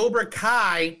of Cobra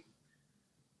Kai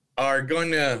are going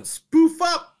to spoof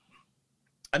up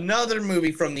another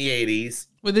movie from the 80s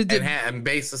and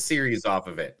base a series off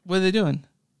of it. What are they doing?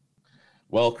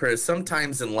 Well, Chris,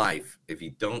 sometimes in life, if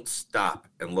you don't stop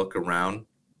and look around,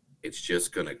 it's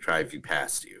just going to drive you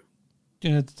past you.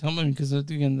 You have to tell me because,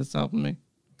 again, that's helping me.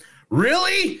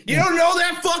 Really? You don't know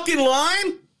that fucking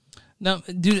line? No,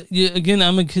 dude, again,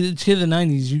 I'm a kid of the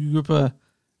 90s. You grew up a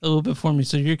little bit for me,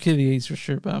 so you're a kid of the 80s for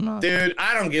sure, but I'm not. Dude,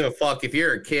 I don't give a fuck if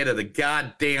you're a kid of the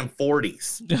goddamn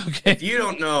 40s. Okay. If you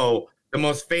don't know the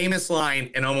most famous line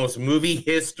in almost movie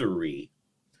history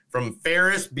from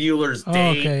Ferris Bueller's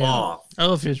Day Off. I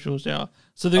love Ferris Bueller's Day Off.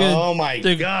 So they're gonna, oh my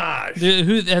gosh!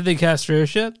 Who have they cast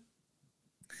Ferris yet?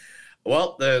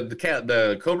 Well,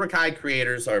 the Cobra Kai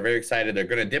creators are very excited. They're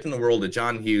going to dip in the world of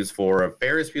John Hughes for a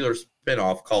Ferris Bueller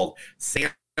spinoff called Sam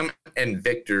and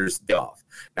Victor's Day Off.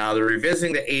 Now they're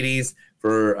revisiting the 80s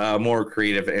for more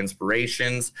creative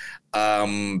inspirations.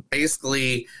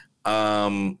 Basically.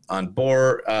 On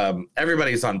board,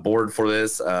 everybody's on board for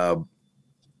this.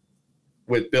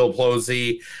 With Bill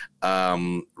Plosy,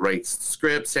 writes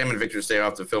script. Sam and Victor's Day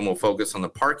Off. The film will focus on the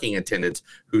parking attendants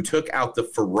who took out the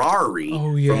Ferrari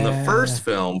from the first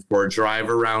film for a drive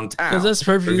around town, that's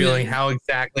perfect. Revealing how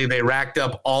exactly they racked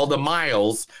up all the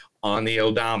miles on the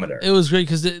odometer. It was great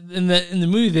because in the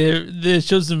movie they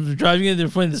shows them driving it. They're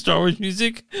playing the Star Wars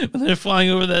music when they're flying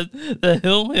over that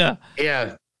hill. Yeah,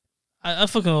 yeah. I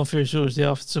fucking love Ferris Bueller's Day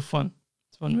Off. It's so fun.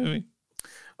 It's a fun movie.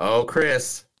 Oh,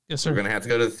 Chris. Yes, sir. We're gonna have to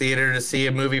go to the theater to see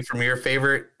a movie from your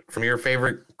favorite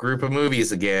group of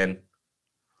movies again.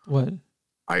 What?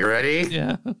 Are you ready?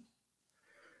 Yeah.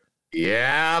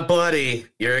 Yeah, buddy.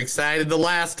 You're excited the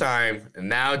last time, and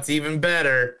now it's even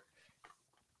better.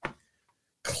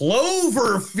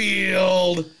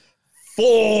 Cloverfield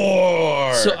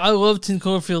 4. So I love 10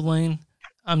 Cloverfield Lane.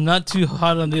 I'm not too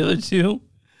hot on the other two.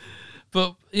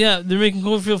 But yeah, they're making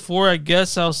Cloverfield 4. I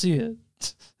guess I'll see it.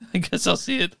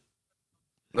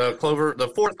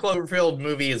 The fourth Cloverfield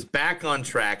movie is back on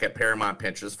track at Paramount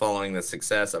Pictures following the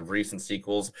success of recent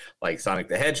sequels like Sonic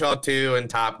the Hedgehog 2 and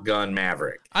Top Gun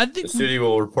Maverick. I think the studio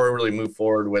will reportedly move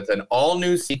forward with an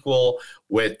all-new sequel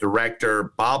with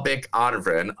director Bobak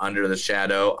Ottavin, Under the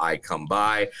Shadow, I Come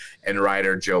By, and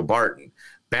writer Joe Barton.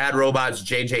 Bad Robot's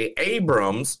J.J.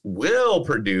 Abrams will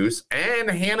produce, and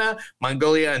Hannah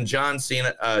Mongolia and John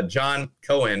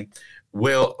Cohen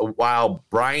will, while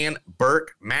Brian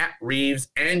Burke, Matt Reeves,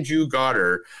 and Drew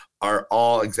Goddard are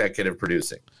all executive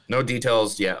producing. No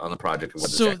details yet on the project. Of what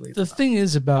exactly the thing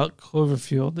is about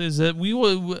Cloverfield is that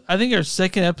I think our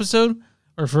second episode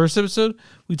or first episode,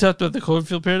 we talked about the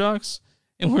Cloverfield paradox,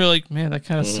 and we're like, man, that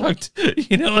kind of sucked.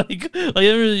 You know, like and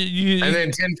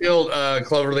then 10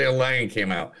 Cloverfield Lane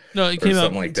came out. No, it came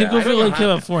out. Like 10 Cloverfield Lane came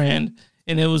out beforehand.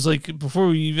 And it was like before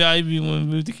we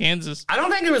moved to Kansas. I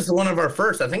don't think it was one of our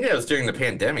first. I think it was during the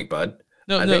pandemic, bud.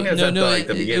 No.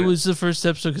 It was the first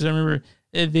episode because I remember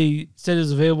they said it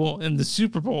was available in the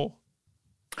Super Bowl.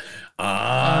 Okay.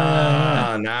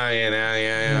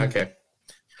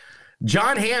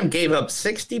 John Hamm gave up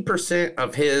 60%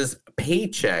 of his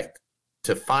paycheck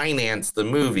to finance the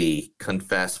movie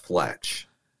Confess Fletch.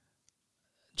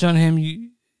 John Hamm, you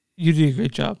did a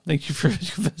great job. Thank you for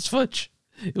Confess Fletch.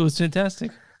 It was fantastic.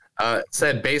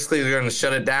 Said basically they're going to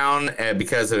shut it down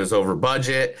because it was over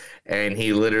budget, and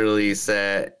he literally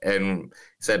said,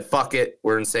 "Fuck it,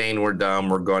 we're insane, we're dumb,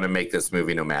 we're going to make this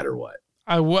movie no matter what."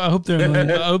 I hope there are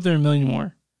a million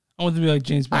more. I want them to be like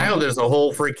James Bond. I hope there's a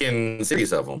whole freaking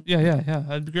series of them. Yeah,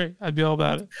 that'd be great. I'd be all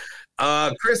about it.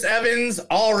 Chris Evans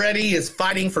already is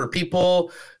fighting for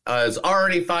people. Is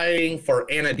already fighting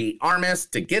for Ana de Armas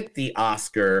to get the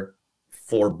Oscar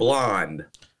for Blonde.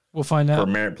 We'll find out.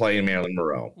 For playing Marilyn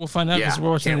Monroe. We'll find out because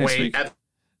we're watching next week. That's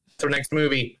our next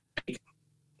movie.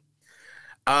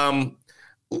 Lena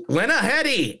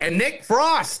Headey and Nick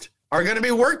Frost are going to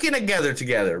be working together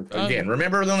again.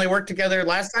 Remember when they worked together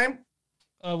last time?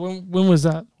 When was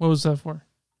that? What was that for?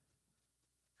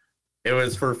 It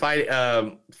was for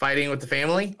fighting with the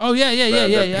family. Oh yeah.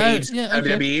 Okay.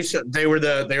 They were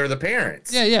the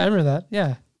parents. Yeah, I remember that.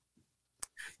 Yeah.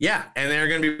 Yeah, and they're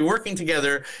going to be working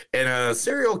together in a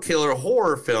serial killer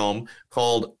horror film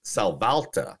called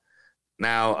Salvalta.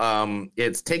 Now,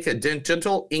 it's take a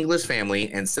gentle English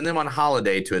family and send them on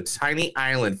holiday to a tiny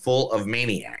island full of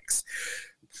maniacs.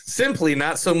 Simply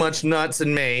not so much nuts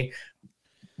and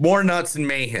more nuts and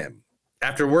mayhem.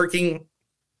 After working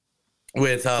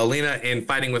with Lena in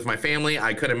Fighting With My Family,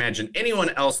 I couldn't imagine anyone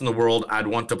else in the world I'd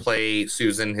want to play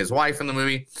Susan, his wife, in the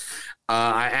movie.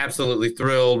 I absolutely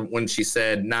thrilled when she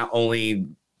said not only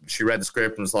she read the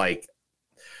script and was like,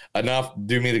 enough,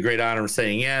 do me the great honor of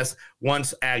saying yes,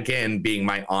 once again being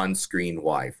my on-screen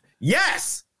wife.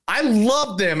 Yes! I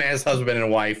love them as husband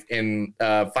and wife in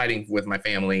Fighting With My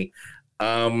Family.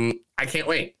 I can't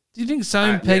wait. Do you think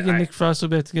Simon Pegg and Nick Frost will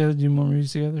be together, do more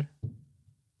movies together?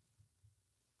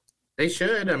 They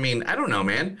should. I mean, I don't know,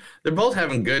 man. They're both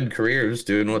having good careers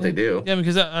doing what they do. Yeah,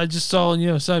 because I just saw,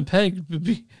 Simon Pegg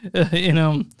be,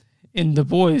 in The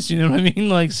Boys, you know what I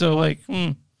mean?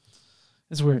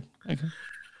 It's weird. Okay.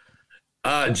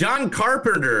 John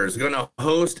Carpenter is going to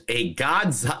host a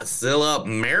Godzilla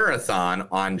marathon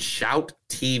on Shout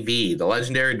TV. The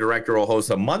legendary director will host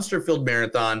a monster-filled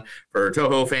marathon for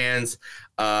Toho fans.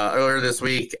 Earlier this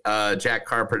week, John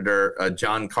Carpenter.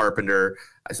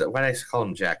 I said, why did I call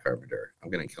him Jack Carpenter?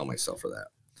 I'm going to kill myself for that.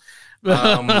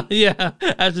 Yeah,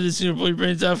 after the Super Bowl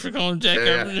brains out for calling him Jack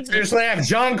Carpenter. Seriously, I have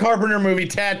John Carpenter movie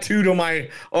tattooed on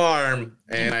my arm,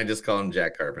 and I just call him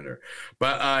Jack Carpenter.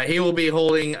 But he will be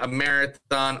holding a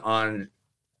marathon on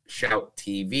Shout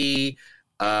TV.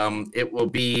 It will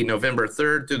be November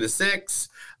 3rd through the 6th.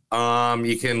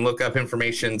 You can look up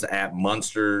information at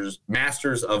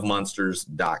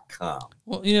mastersofmonsters.com.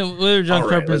 Well, whether John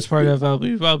Carpenter is part of, I'll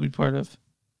be part of.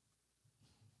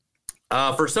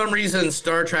 For some reason,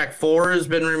 Star Trek 4 has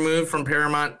been removed from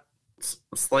Paramount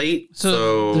slate.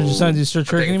 So they're deciding to do Star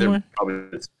Trek anymore?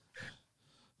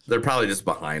 they're probably just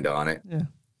behind on it. Yeah.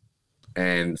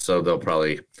 And so they'll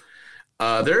probably.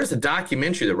 There is a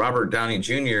documentary that Robert Downey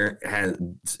Jr.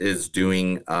 is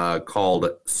doing called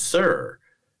Sir.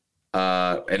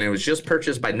 And it was just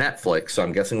purchased by Netflix. So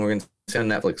I'm guessing we're going to see it on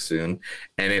Netflix soon.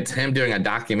 And it's him doing a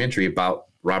documentary about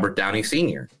Robert Downey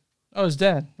Sr. Oh, his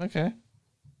dad. Okay.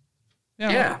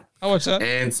 Yeah. I'll watch that.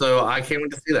 And so I can't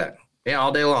wait to see that. Yeah,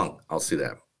 all day long. I'll see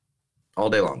that. All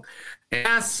day long. And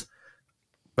last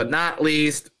but not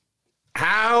least,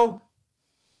 how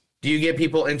do you get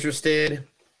people interested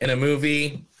in a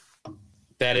movie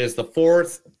that is the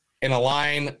fourth in a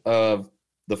line of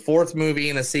the fourth movie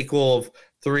in a sequel of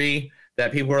 3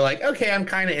 that people are like, okay, I'm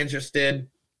kind of interested.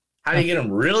 How do you get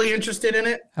them really interested in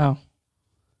it? How?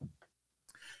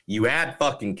 You add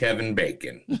fucking Kevin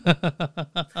Bacon.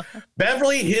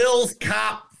 Beverly Hills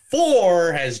Cop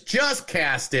 4 has just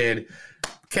casted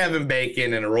Kevin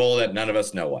Bacon in a role that none of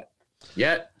us know what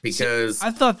yet, because See,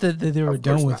 I thought that they were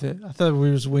done with it. I thought we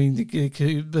were just waiting to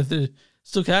get, but they're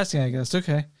still casting, I guess.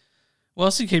 Okay. Well,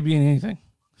 I'll see KB in anything.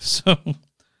 So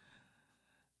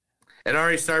it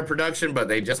already started production, but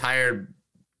they just hired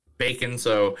Bacon,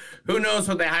 so who knows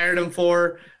what they hired him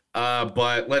for?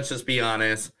 But let's just be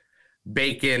honest.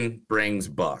 Bacon brings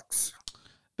bucks.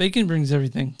 Bacon brings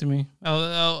everything to me.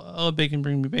 I'll let Bacon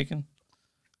bring me bacon.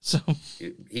 So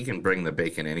he can bring the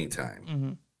bacon anytime.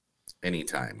 Mm-hmm.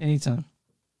 Anytime.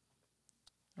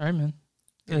 All right, man.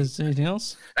 Is there anything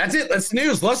else? That's it. That's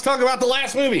news. Let's talk about the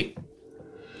last movie.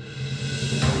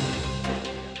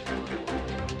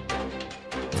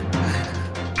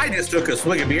 I just took a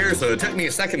swig of beer, so it took me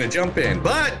a second to jump in.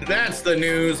 But that's the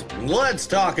news. Let's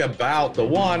talk about the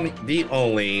one, the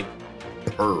only,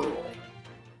 Pearl.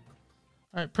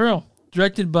 All right, Pearl,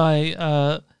 directed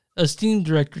by esteemed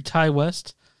director Ty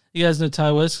West. You guys know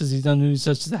Ty West because he's done movies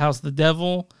such as The House of the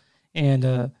Devil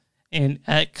and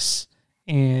X,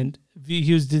 and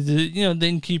he was did the the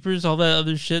Innkeepers, all that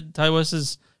other shit. Ty West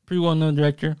is a pretty well known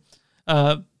director.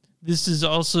 This is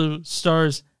also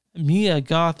stars Mia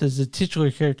Goth as the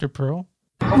titular character Pearl.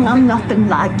 I'm nothing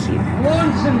like you.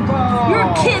 You're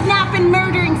a kidnapping,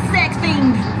 murdering sex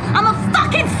fiend. I'm a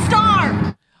fucking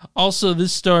star. Also,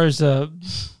 this stars I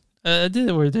did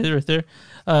it right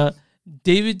there.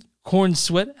 David Corn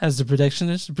Sweat as the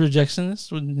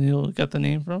projectionist. Where Neil got the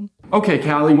name from. Okay,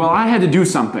 Callie, well, I had to do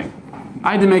something.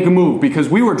 I had to make a move because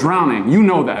we were drowning. You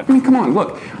know that. I mean, come on,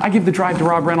 look. I give the drive to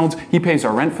Rob Reynolds. He pays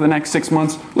our rent for the next 6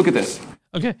 months. Look at this.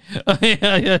 Okay.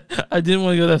 Yeah. I didn't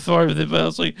want to go that far with it, but I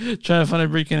was like trying to find a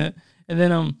break in it. And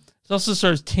then it also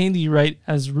stars Tandy Wright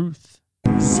as Ruth.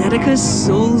 Seneca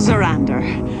Sul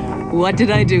Zorander. What did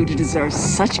I do to deserve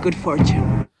such good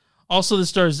fortune? Also, this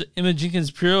stars Emma Jenkins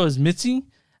Pirro as Mitzi,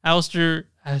 Alistair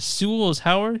Sewell as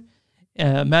Howard,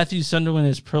 Matthew Sunderland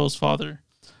as Pearl's father.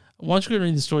 Why don't you go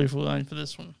read the story line for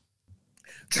this one?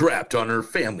 Trapped on her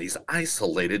family's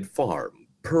isolated farm,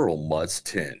 Pearl must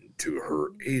tend to her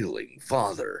ailing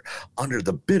father under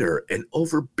the bitter and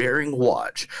overbearing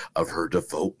watch of her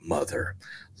devout mother.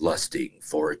 Lusting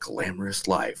for a glamorous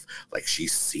life like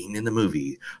she's seen in the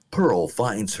movie, Pearl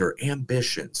finds her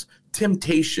ambitions,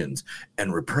 temptations,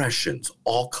 and repressions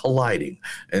all colliding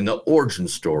in the origin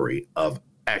story of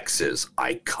X's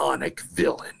iconic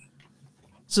villain.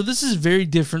 So this is very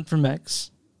different from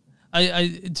X.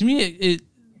 To me,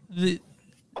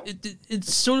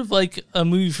 it's sort of like a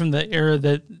movie from the era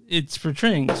that it's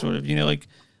portraying, sort of, like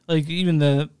even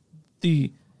the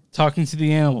talking to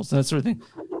the animals and that sort of thing.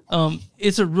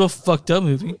 It's a real fucked up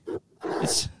movie.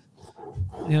 It's,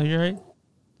 you're right.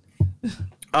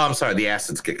 Oh, I'm sorry, the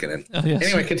acid's kicking in. Oh, yeah,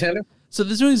 anyway, contender. So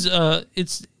this movie's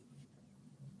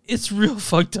it's real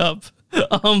fucked up.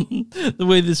 The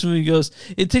way this movie goes,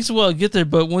 it takes a while to get there,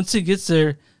 but once it gets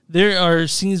there, there are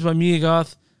scenes by Mia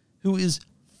Goth, who is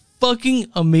fucking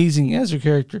amazing as her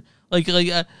character. Like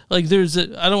there's there's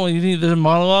a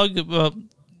monologue about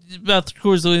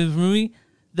 3/4 of the way of the movie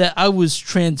that I was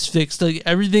transfixed. Like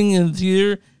everything in the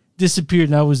theater disappeared,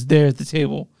 and I was there at the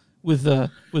table with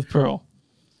Pearl.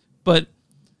 But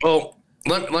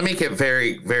let me get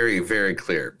very, very, very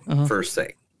clear. First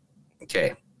thing,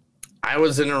 okay. I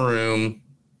was in a room,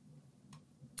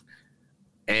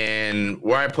 and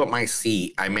where I put my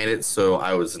seat, I made it so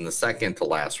I was in the second to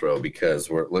last row because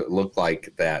it looked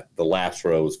like that the last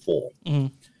row was full. Mm-hmm.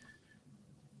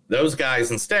 Those guys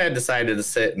instead decided to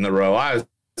sit in the row I was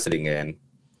sitting in,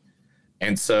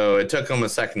 and so it took them a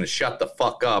second to shut the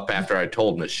fuck up after I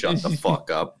told them to shut the fuck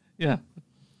up. Yeah.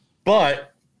 But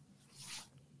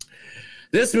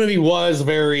this movie was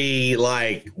very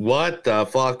like, what the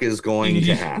fuck is going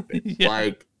to happen? Yeah.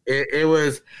 Like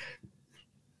it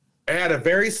had a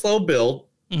very slow build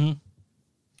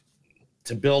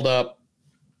to build up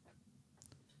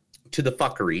to the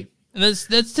fuckery. And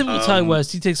that's typical Ty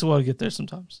West. He takes a while to get there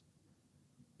sometimes.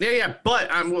 Yeah, but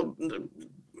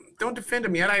don't defend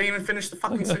him yet. I didn't even finish the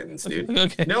fucking sentence, dude.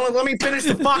 Okay. No, let me finish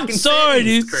the fucking Sorry,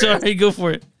 sentence, dude. Chris. Sorry, go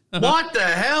for it. What the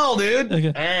hell, dude? Okay.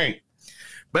 All right.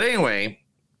 But anyway,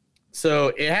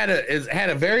 so it had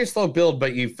a very slow build,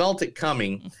 but you felt it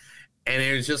coming, and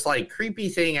it was just like creepy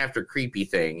thing after creepy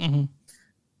thing. Mm-hmm.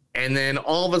 And then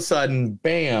all of a sudden,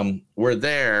 bam, we're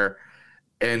there,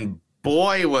 and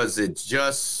boy, was it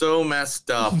just so messed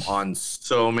up on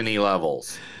so many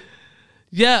levels.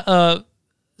 Yeah,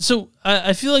 so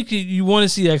I feel like you want to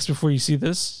see X before you see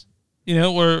this,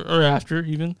 or after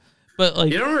even. But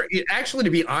like, actually, to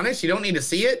be honest, you don't need to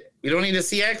see it. You don't need to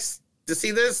see X to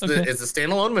see this. Okay. It's a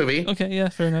standalone movie. Okay, yeah,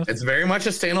 fair enough. It's very much a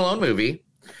standalone movie.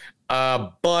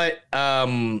 But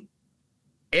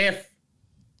if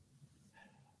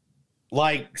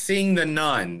like seeing The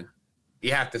Nun,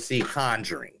 you have to see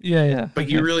Conjuring. Yeah. But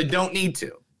you really don't need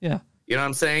to. Yeah. You know what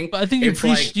I'm saying? But I think you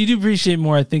do appreciate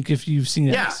more. I think if you've seen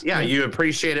it. Yeah, you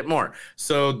appreciate it more.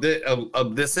 So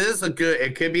this is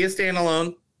it could be a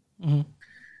standalone,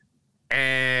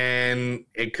 and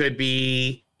it could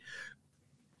be,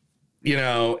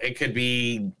 it could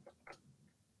be,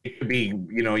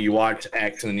 you watch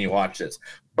X and then you watch this,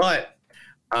 but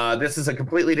this is a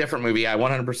completely different movie. I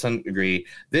 100% agree.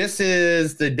 This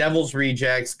is The Devil's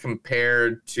Rejects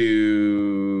compared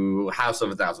to House of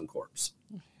a Thousand Corpses.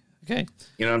 Okay.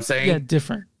 You know what I'm saying? Yeah,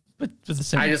 different, but the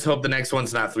same. I just hope the next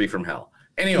one's not 3 from Hell.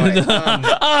 Anyway.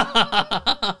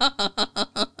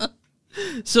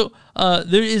 So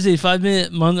there is a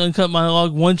 5-minute uncut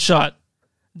monologue, one shot,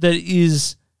 that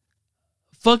is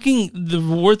fucking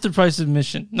worth the price of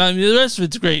admission. Now, the rest of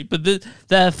it's great, but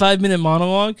that 5-minute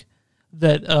monologue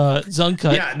that is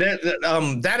uncut. Yeah,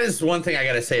 that is one thing I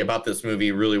got to say about this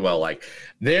movie really well. Like,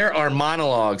 there are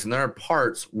monologues and there are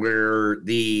parts where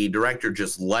the director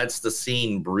just lets the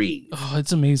scene breathe. Oh,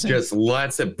 it's amazing. Just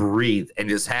lets it breathe and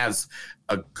just has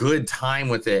a good time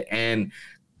with it. And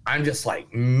I'm just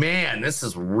like, man, this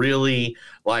is really,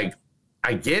 like,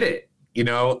 I get it.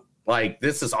 Like,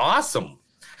 this is awesome.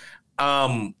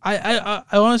 I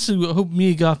honestly hope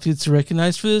Mia Goth gets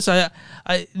recognized for this.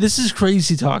 This is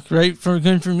crazy talk, right? For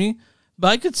me, but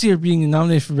I could see her being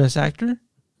nominated for Best Actor.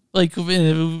 Like,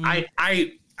 I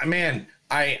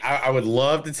would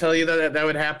love to tell you that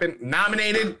would happen.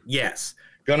 Nominated, yes.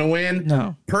 Gonna win?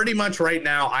 No. Pretty much right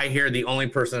now, I hear the only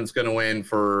person that's gonna win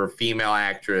for female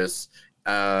actress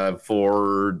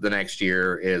for the next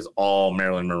year is all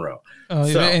Marilyn Monroe. Oh,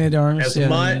 so Anna de Armas,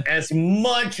 as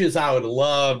much as I would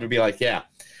love to be like, yeah,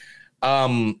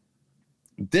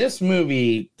 this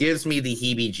movie gives me the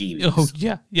heebie-jeebies. Oh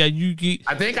yeah.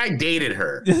 I think I dated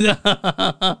her. Because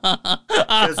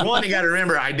one, you got to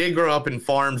remember, I did grow up in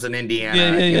farms in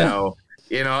Indiana.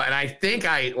 And I think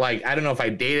I don't know if I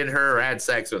dated her or had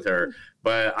sex with her,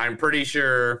 but I'm pretty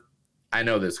sure I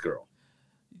know this girl.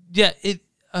 Yeah,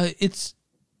 it's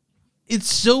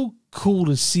so cool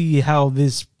to see how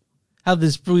this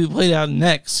really played out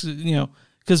next,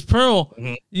 because Pearl,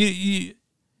 it's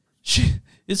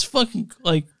fucking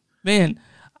like, man,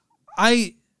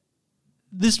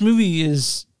 this movie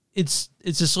it's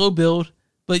a slow build,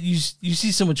 but you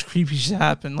see so much creepy shit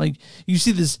happen. Like, you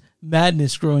see this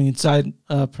madness growing inside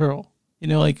Pearl,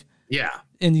 yeah,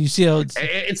 and you see how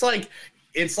it's like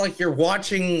you're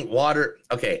watching water.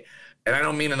 Okay. And I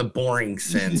don't mean in the boring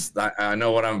sense. I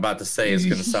know what I'm about to say is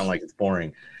going to sound like it's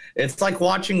boring. It's like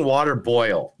watching water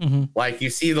boil. Mm-hmm. Like, you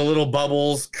see the little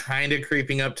bubbles kind of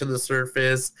creeping up to the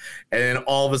surface, and then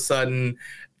all of a sudden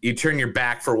you turn your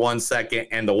back for 1 second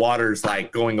and the water's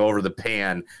like going over the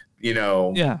pan,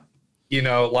 Yeah.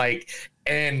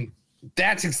 And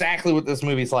that's exactly what this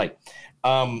movie's like.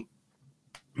 I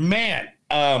would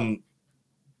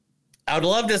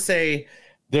love to say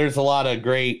there's a lot of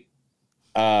great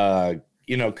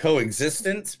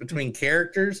coexistence between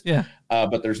characters. Yeah.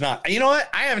 But there's not. You know what?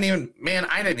 I am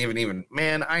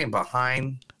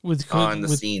behind on the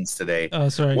scenes today. Oh,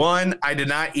 sorry. One, I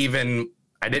didn't even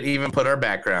put our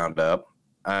background up.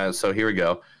 So here we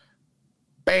go.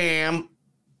 Bam.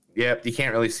 Yep, you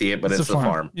can't really see it, but it's the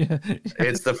farm. Yeah.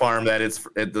 It's the farm that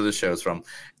the show's from.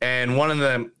 And one of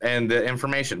them, and the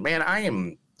information, man, I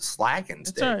am slacking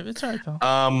today. It's all right,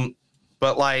 pal.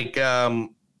 But like, so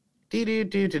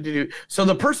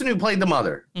the person who played the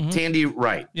mother, Tandy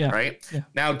Wright, right? Yeah.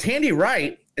 Now, Tandy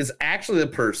Wright is actually the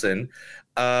person,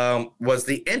 was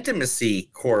the intimacy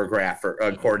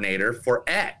coordinator for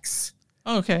X.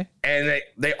 Oh, okay. And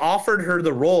they offered her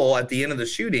the role at the end of the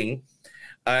shooting,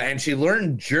 and she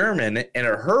learned German in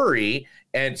a hurry,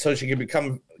 and so she could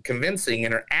become convincing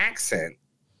in her accent.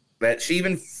 that she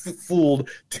even fooled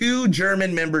 2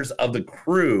 German members of the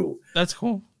crew. That's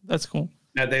cool. That's cool.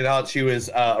 That they thought she was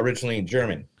originally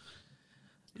German.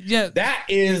 Yeah. That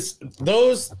is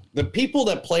the people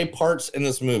that play parts in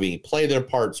this movie play their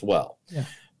parts well. Yeah.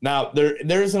 Now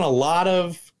there isn't a lot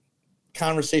of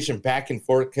conversation back and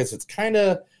forth because it's kind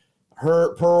of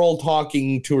Pearl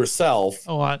talking to herself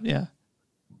a lot, yeah,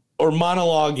 or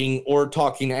monologuing or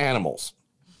talking to animals,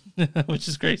 which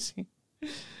is crazy.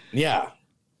 Yeah.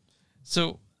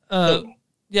 So,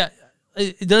 yeah,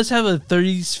 it does have a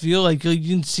 30s feel. Like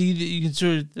you can see that you can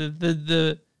sort of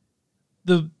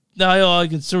the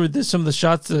dialogue and sort of some of the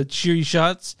shots, the cheery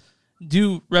shots,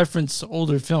 do reference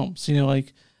older films. You know,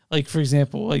 like for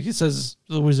example, like it says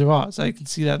The Wizard of Oz. I can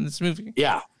see that in this movie.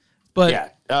 Yeah, but yeah,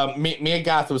 Mia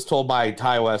Goth was told by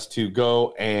Ty West to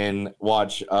go and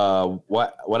watch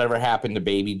whatever happened to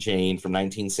Baby Jane from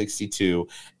 1962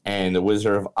 and The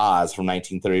Wizard of Oz from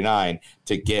 1939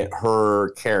 to get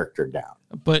her character down.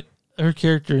 But her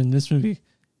character in this movie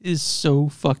is so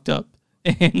fucked up,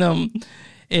 and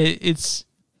it's.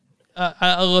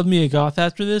 I love Mia Goth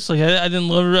after this. Like I didn't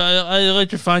love her. I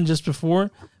liked her fine just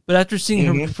before, but after seeing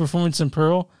her performance in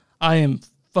Pearl, I am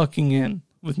fucking in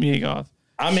with Mia Goth.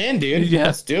 I'm in, dude. Yeah.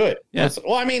 Let's do it. Yeah.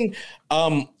 Well, I mean,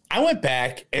 I went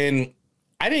back and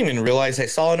I didn't even realize I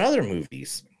saw in other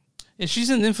movies. Yeah, she's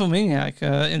an Nymphomaniac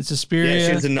in Suspiria.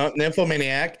 Yeah, she's a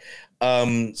Nymphomaniac.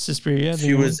 Suspiria.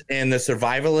 She was in The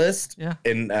Survivalist Yeah.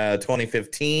 in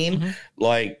 2015.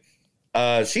 Like,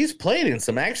 she's played in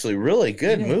some actually really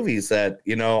good movies that,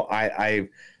 you know,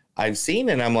 I've seen,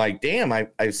 and I'm like, damn,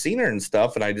 I've seen her and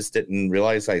stuff, and I just didn't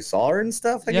realize I saw her and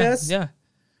stuff, I guess. Yeah.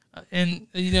 And,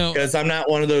 you know, because I'm not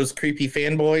one of those creepy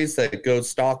fanboys that go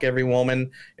stalk every woman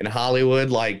in Hollywood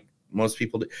like most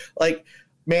people do. Like,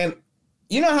 man,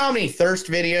 you know how many thirst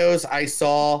videos I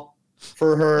saw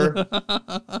for her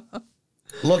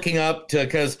looking up to,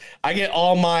 because I get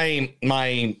all my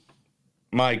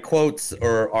quotes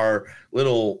or our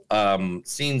little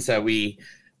scenes that we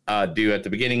do at the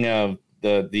beginning of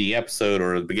the episode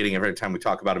or the beginning of every time we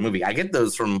talk about a movie. I get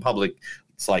those from public,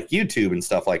 it's like YouTube and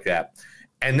stuff like that.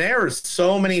 And there are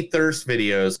so many thirst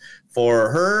videos for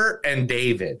her and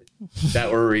David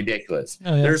that were ridiculous.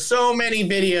 Oh, yeah. There's so many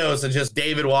videos of just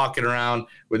David walking around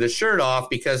with his shirt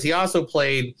off because he also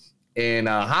played in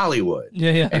Hollywood.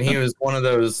 Yeah. And he was one of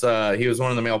those, he was one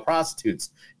of the male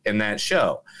prostitutes in that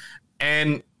show.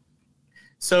 And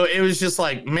so it was just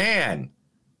like, man,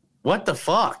 what the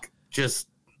fuck? Just.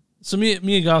 So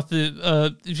Mia Goth,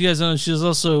 if you guys don't know, she was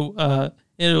also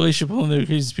in a relationship with one of the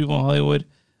craziest people in Hollywood,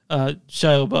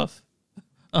 Shia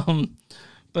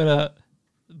LaBeouf.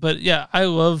 But yeah, I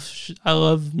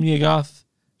love Mia Goth.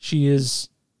 She is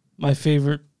my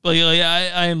favorite.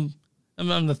 I'm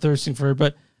not thirsting for her,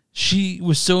 but she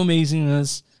was so amazing in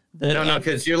this. No,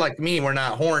 because you're like me. We're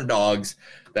not horn dogs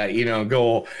that, you know,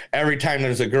 go every time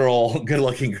there's a girl,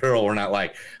 good-looking girl. We're not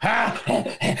like, we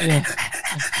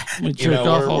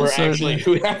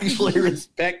actually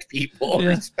respect people,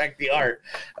 respect the art.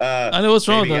 I know what's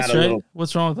wrong with us, right?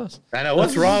 What's wrong with us? I know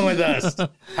what's wrong with us.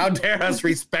 How dare us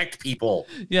respect people?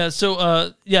 Yeah.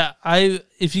 So,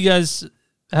 if you guys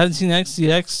haven't seen X,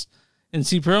 see X, and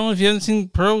see Pearl. If you haven't seen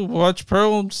Pearl, watch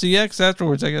Pearl, see X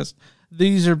afterwards. I guess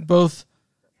these are both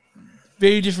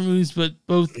very different movies, but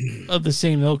both of the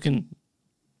same ilk.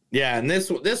 Yeah, and this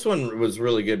one was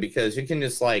really good because you can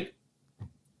just like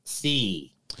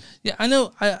see. Yeah, I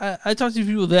know. I talked to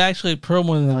people that actually like Pearl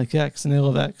more than they like X, and they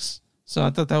love X. So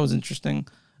I thought that was interesting.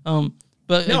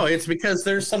 But no, it's because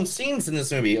there's some scenes in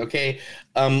this movie. Okay,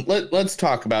 let's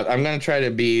talk about. I'm going to try to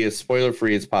be as spoiler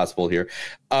free as possible here.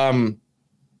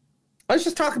 Let's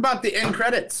just talk about the end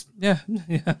credits. Yeah.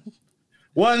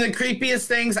 One of the creepiest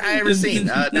things I ever seen.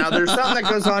 Now, there's something that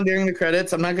goes on during the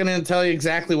credits. I'm not going to tell you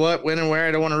exactly what, when, and where.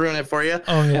 I don't want to ruin it for you.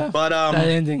 Oh yeah. But that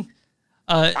ending.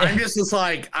 I'm just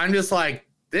like,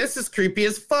 this is creepy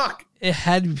as fuck. It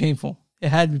had to be painful.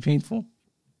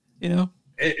 You know.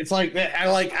 It's like I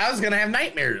was gonna have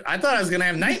nightmares. I thought I was gonna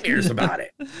have nightmares about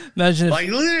it. Imagine like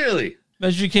literally.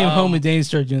 Imagine you came home and Dane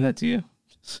started doing that to you.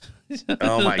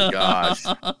 Oh my gosh.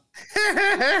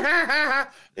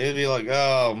 It'd be like,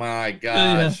 oh my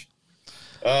gosh.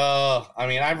 I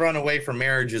mean, I've run away from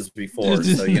marriages before,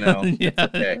 so you know, it's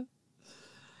okay.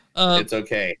 It's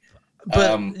okay.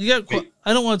 But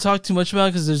I don't want to talk too much about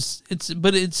it because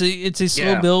it's a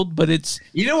slow build, but it's.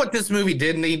 You know what this movie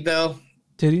did need though?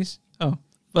 Titties. Oh,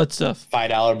 butt stuff.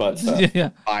 $5 butt stuff.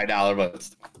 Yeah. $5 butt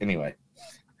stuff. Anyway.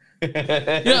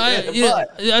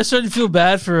 I started to feel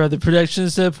bad for the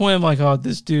productions at that point. I'm like, oh,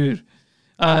 this dude.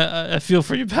 I feel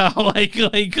for you, pal. like,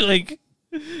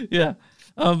 yeah.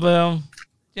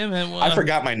 Yeah, man. Well, I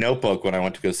forgot my notebook when I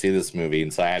went to go see this movie,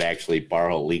 and so I had to actually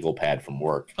borrow a legal pad from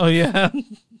work. Oh yeah.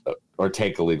 Or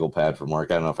take a legal pad from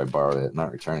work. I don't know if I borrowed it. I'm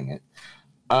not returning it.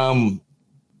 All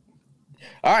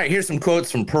right, here's some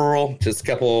quotes from Pearl. Just a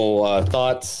couple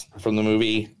thoughts from the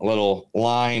movie. A little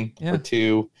line or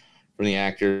two from the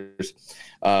actors.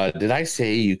 Did I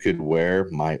say you could wear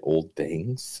my old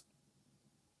things?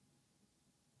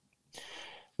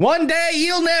 One day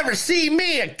you'll never see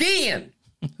me again.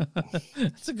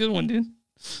 That's a good one, dude.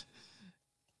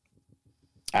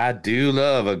 I do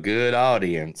love a good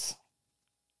audience.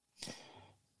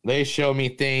 They show me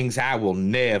things I will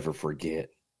never forget.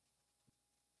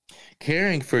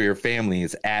 Caring for your family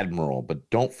is admirable, but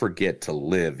don't forget to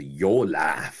live your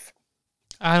life.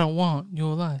 I don't want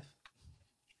your life.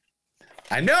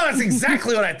 I know that's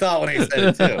exactly what I thought when I said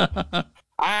it too.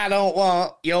 I don't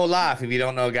want your life. If you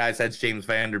don't know, guys, that's James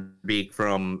Van Der Beek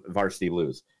from Varsity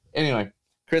Blues. Anyway,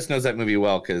 Chris knows that movie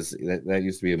well because that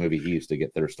used to be a movie he used to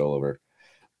get thirst all over.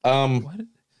 What?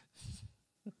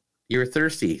 You were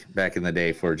thirsty back in the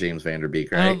day for James Van Der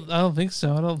Beek, right? I don't think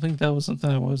so. I don't think that was something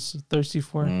I was thirsty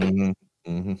for. Mm-hmm.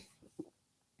 Mm-hmm.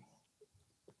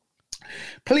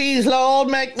 Please, Lord,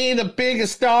 make me the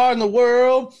biggest star in the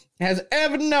world has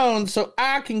ever known so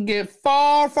I can get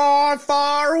far, far,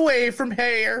 far away from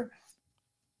here.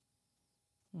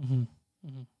 Mm-hmm.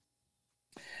 Mm-hmm.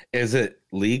 Is it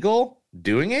legal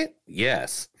doing it?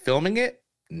 Yes. Filming it?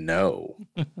 No.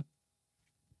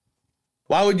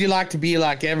 Why would you like to be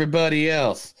like everybody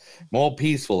else? More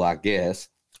peaceful, I guess.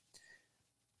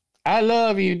 I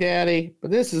love you, Daddy,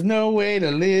 but this is no way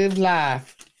to live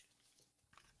life.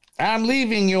 I'm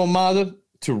leaving your mother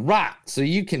to rot so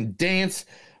you can dance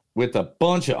with a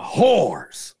bunch of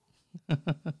whores.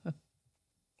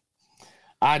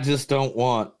 I just don't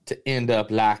want to end up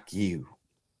like you.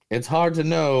 It's hard to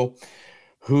know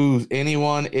who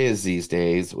anyone is these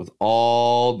days with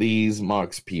all these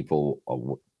masks people are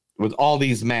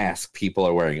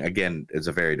wearing. Again, it's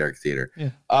a very dark theater.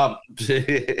 Yeah.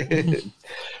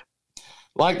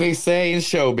 Like they say in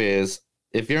showbiz,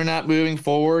 if you're not moving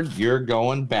forward, you're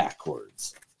going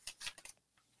backwards.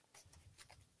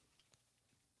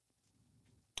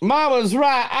 Mama's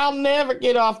right. I'll never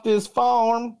get off this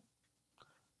farm.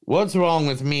 What's wrong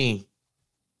with me?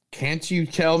 Can't you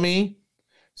tell me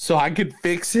so I could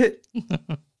fix it?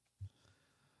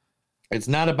 It's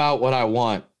not about what I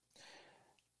want.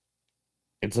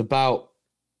 It's about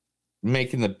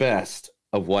making the best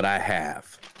of what I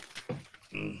have.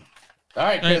 All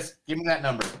right, Chris, give me that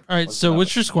number. All right, so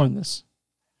what's your score on this?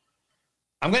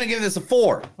 I'm going to give this a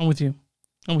 4. I'm with you.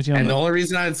 On and the only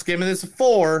reason I'm giving this a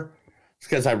 4 is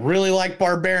because I really like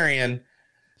Barbarian,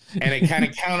 and it kind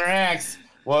of counteracts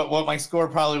what my score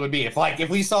probably would be. If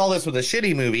we saw this with a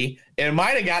shitty movie, it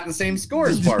might have got the same score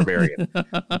as Barbarian.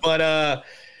 But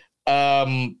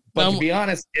to be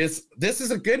honest, this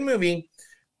is a good movie.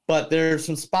 But there's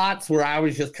some spots where I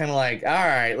was just kind of like, all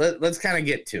right, let's kind of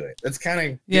get to it. Let's kind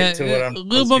of get to what I'm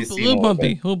little slow.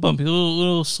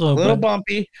 A little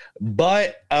bumpy,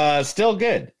 but still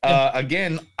good.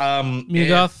 Again, Mia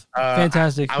Goth,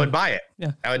 fantastic. I would buy it.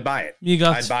 Yeah, I would buy it. Mia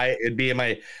Goth. I'd buy it. It'd be in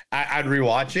my. I'd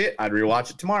rewatch it. I'd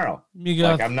rewatch it tomorrow. Mia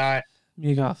Goth. Like I'm not.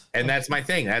 Mia Goth. And that's my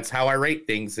thing. That's how I rate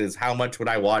things. Is how much would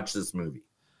I watch this movie?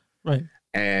 Right.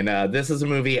 And this is a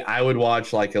movie I would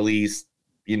watch like at least.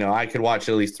 I could watch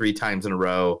it at least 3 times in a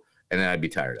row, and then I'd be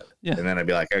tired of it. Yeah. And then I'd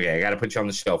be like, okay, I got to put you on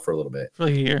the shelf for a little bit. For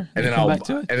like a year. And then about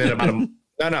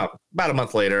a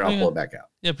month later, I'll pull it back out.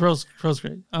 Yeah, Pearl's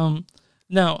great.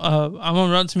 Now, I'm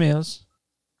on Rotten Tomatoes.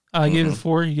 I gave it a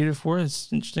 4. You gave it a 4.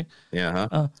 It's interesting. Yeah.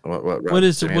 Huh? What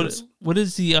is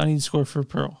the audience score for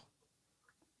Pearl?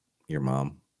 Your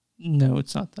mom. No,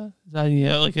 it's not that. It's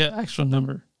like an actual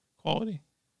number quality.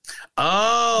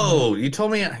 Oh, you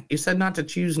told me, you said not to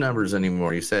choose numbers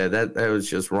anymore. You said that was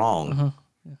just wrong.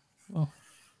 Yeah. Well,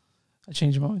 I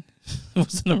changed my mind.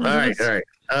 What's the number? All right.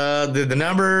 The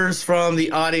numbers from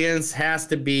the audience has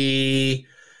to be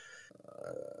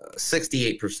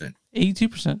 68%.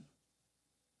 82%.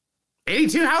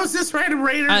 82? How is this rated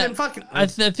than fucking? I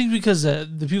think because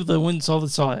the people that went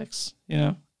and saw X,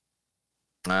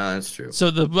 That's true.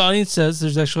 So the audience says,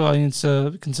 there's actual audience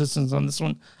consistency on this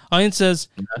one. Audience says,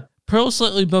 Pearl's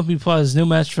slightly bumpy plot is no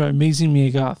match for amazing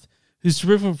Mia Goth, whose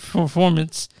terrific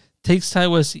performance takes Ty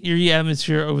West's eerie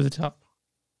atmosphere over the top.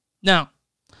 Now,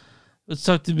 let's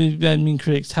talk to the Bad Mean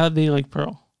critics. How do they like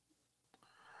Pearl?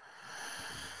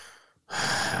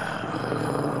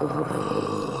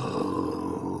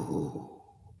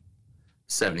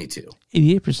 72.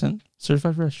 88%.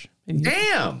 Certified fresh. 88%.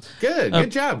 Damn.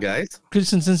 Good job, guys. Critics'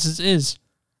 consensus is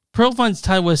Pearl finds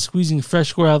Ty West squeezing fresh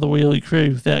score out of the way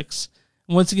creative with X.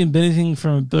 once again benefiting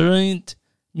from a brilliant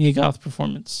Mia Goth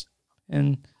performance.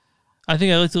 And I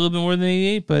think I liked it a little bit more than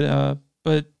 88,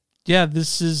 but yeah,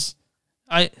 this is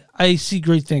I see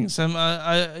great things.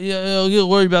 I'll get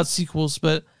worried about sequels,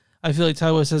 but I feel like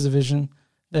Ty West has a vision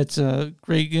that's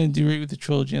great, gonna do great with the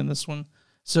trilogy on this one.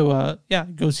 So yeah,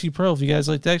 go see Pearl. If you guys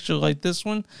like X, you'll like this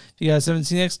one. If you guys haven't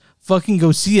seen X, fucking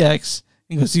go see X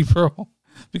and go see Pearl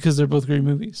because they're both great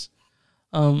movies.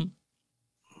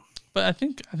 But I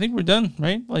think we're done,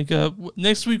 right? Like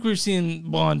next week we're seeing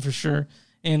Blonde for sure,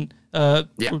 and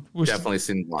we're definitely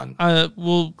seeing Blonde.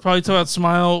 We'll probably talk about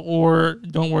Smile or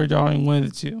Don't Worry, Darling, one of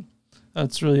the two.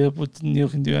 It's really up what Neil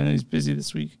can do. I know he's busy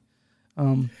this week.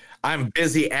 I'm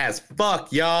busy as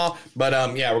fuck, y'all. But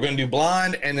yeah, we're gonna do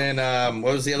Blonde, and then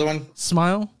what was the other one?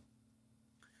 Smile.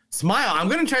 I'm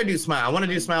gonna try to do Smile. I want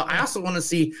to do Smile. I also want to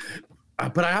see,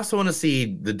 but I also want to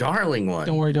see the Darling one.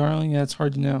 Don't Worry, Darling. Yeah, it's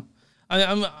hard to know.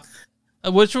 I'm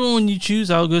whichever one you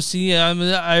choose, I'll go see. I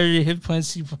already have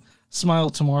plans to see Smile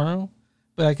tomorrow,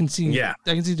 but I can see. Yeah,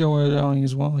 I can see Don't Worry, Darling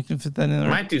as well. I can fit that in there. I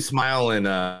might do Smile and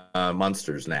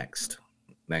Monsters next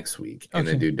week, and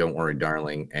then do Don't Worry,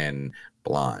 Darling and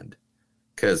Blonde,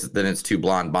 because then it's two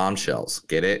blonde bombshells.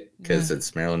 Get it? Because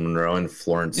it's Marilyn Monroe and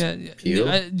Florence Pugh. You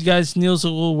guys, Neil's a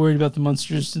little worried about the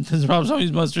Monsters. There's Rob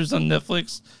Zombie's Monsters on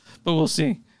Netflix, but we'll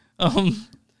see. I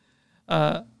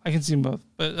can see them both,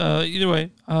 but either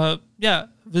way, yeah.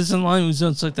 Visit online with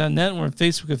MoviesDon'tSuck.net. We're on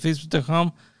Facebook at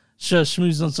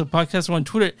Facebook.com/MoviesDon'tSuck Podcast. We're on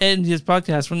Twitter at MTS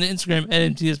Podcast. We're on the Instagram at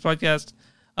MTS Podcast.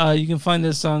 You can find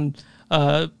us on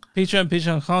Patreon,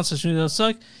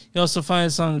 patreon.com/MoviesDon'tSuck. You also find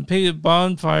us on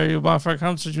Bonfire,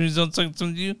 bonfire.com/MoviesDon'tSuck. Some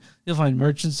of you, you'll find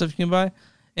merch and stuff you can buy.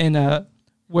 And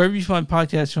wherever you find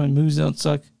podcasts, you find Movies Don't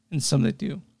Suck, and some that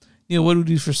do. Neil, what do we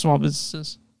do for small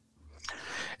businesses?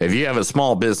 If you have a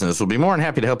small business, we'll be more than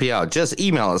happy to help you out. Just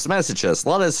email us, message us,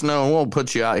 let us know, and we'll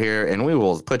put you out here, and we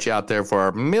will put you out there for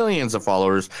our millions of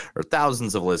followers or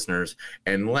thousands of listeners,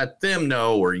 and let them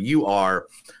know where you are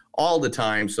all the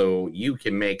time so you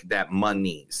can make that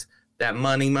monies. That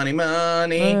money. All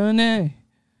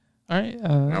right.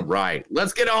 All right.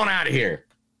 Let's get on out of here.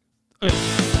 Okay.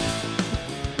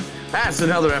 That's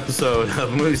another episode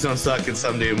of Movies Don't Suck and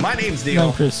Some Do. My name's Neil.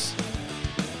 I'm Chris.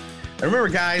 And remember,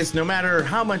 guys, no matter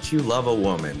how much you love a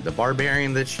woman, the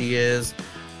barbarian that she is,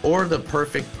 or the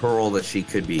perfect pearl that she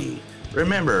could be,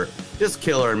 remember, just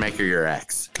kill her and make her your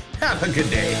ex. Have a good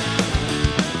day.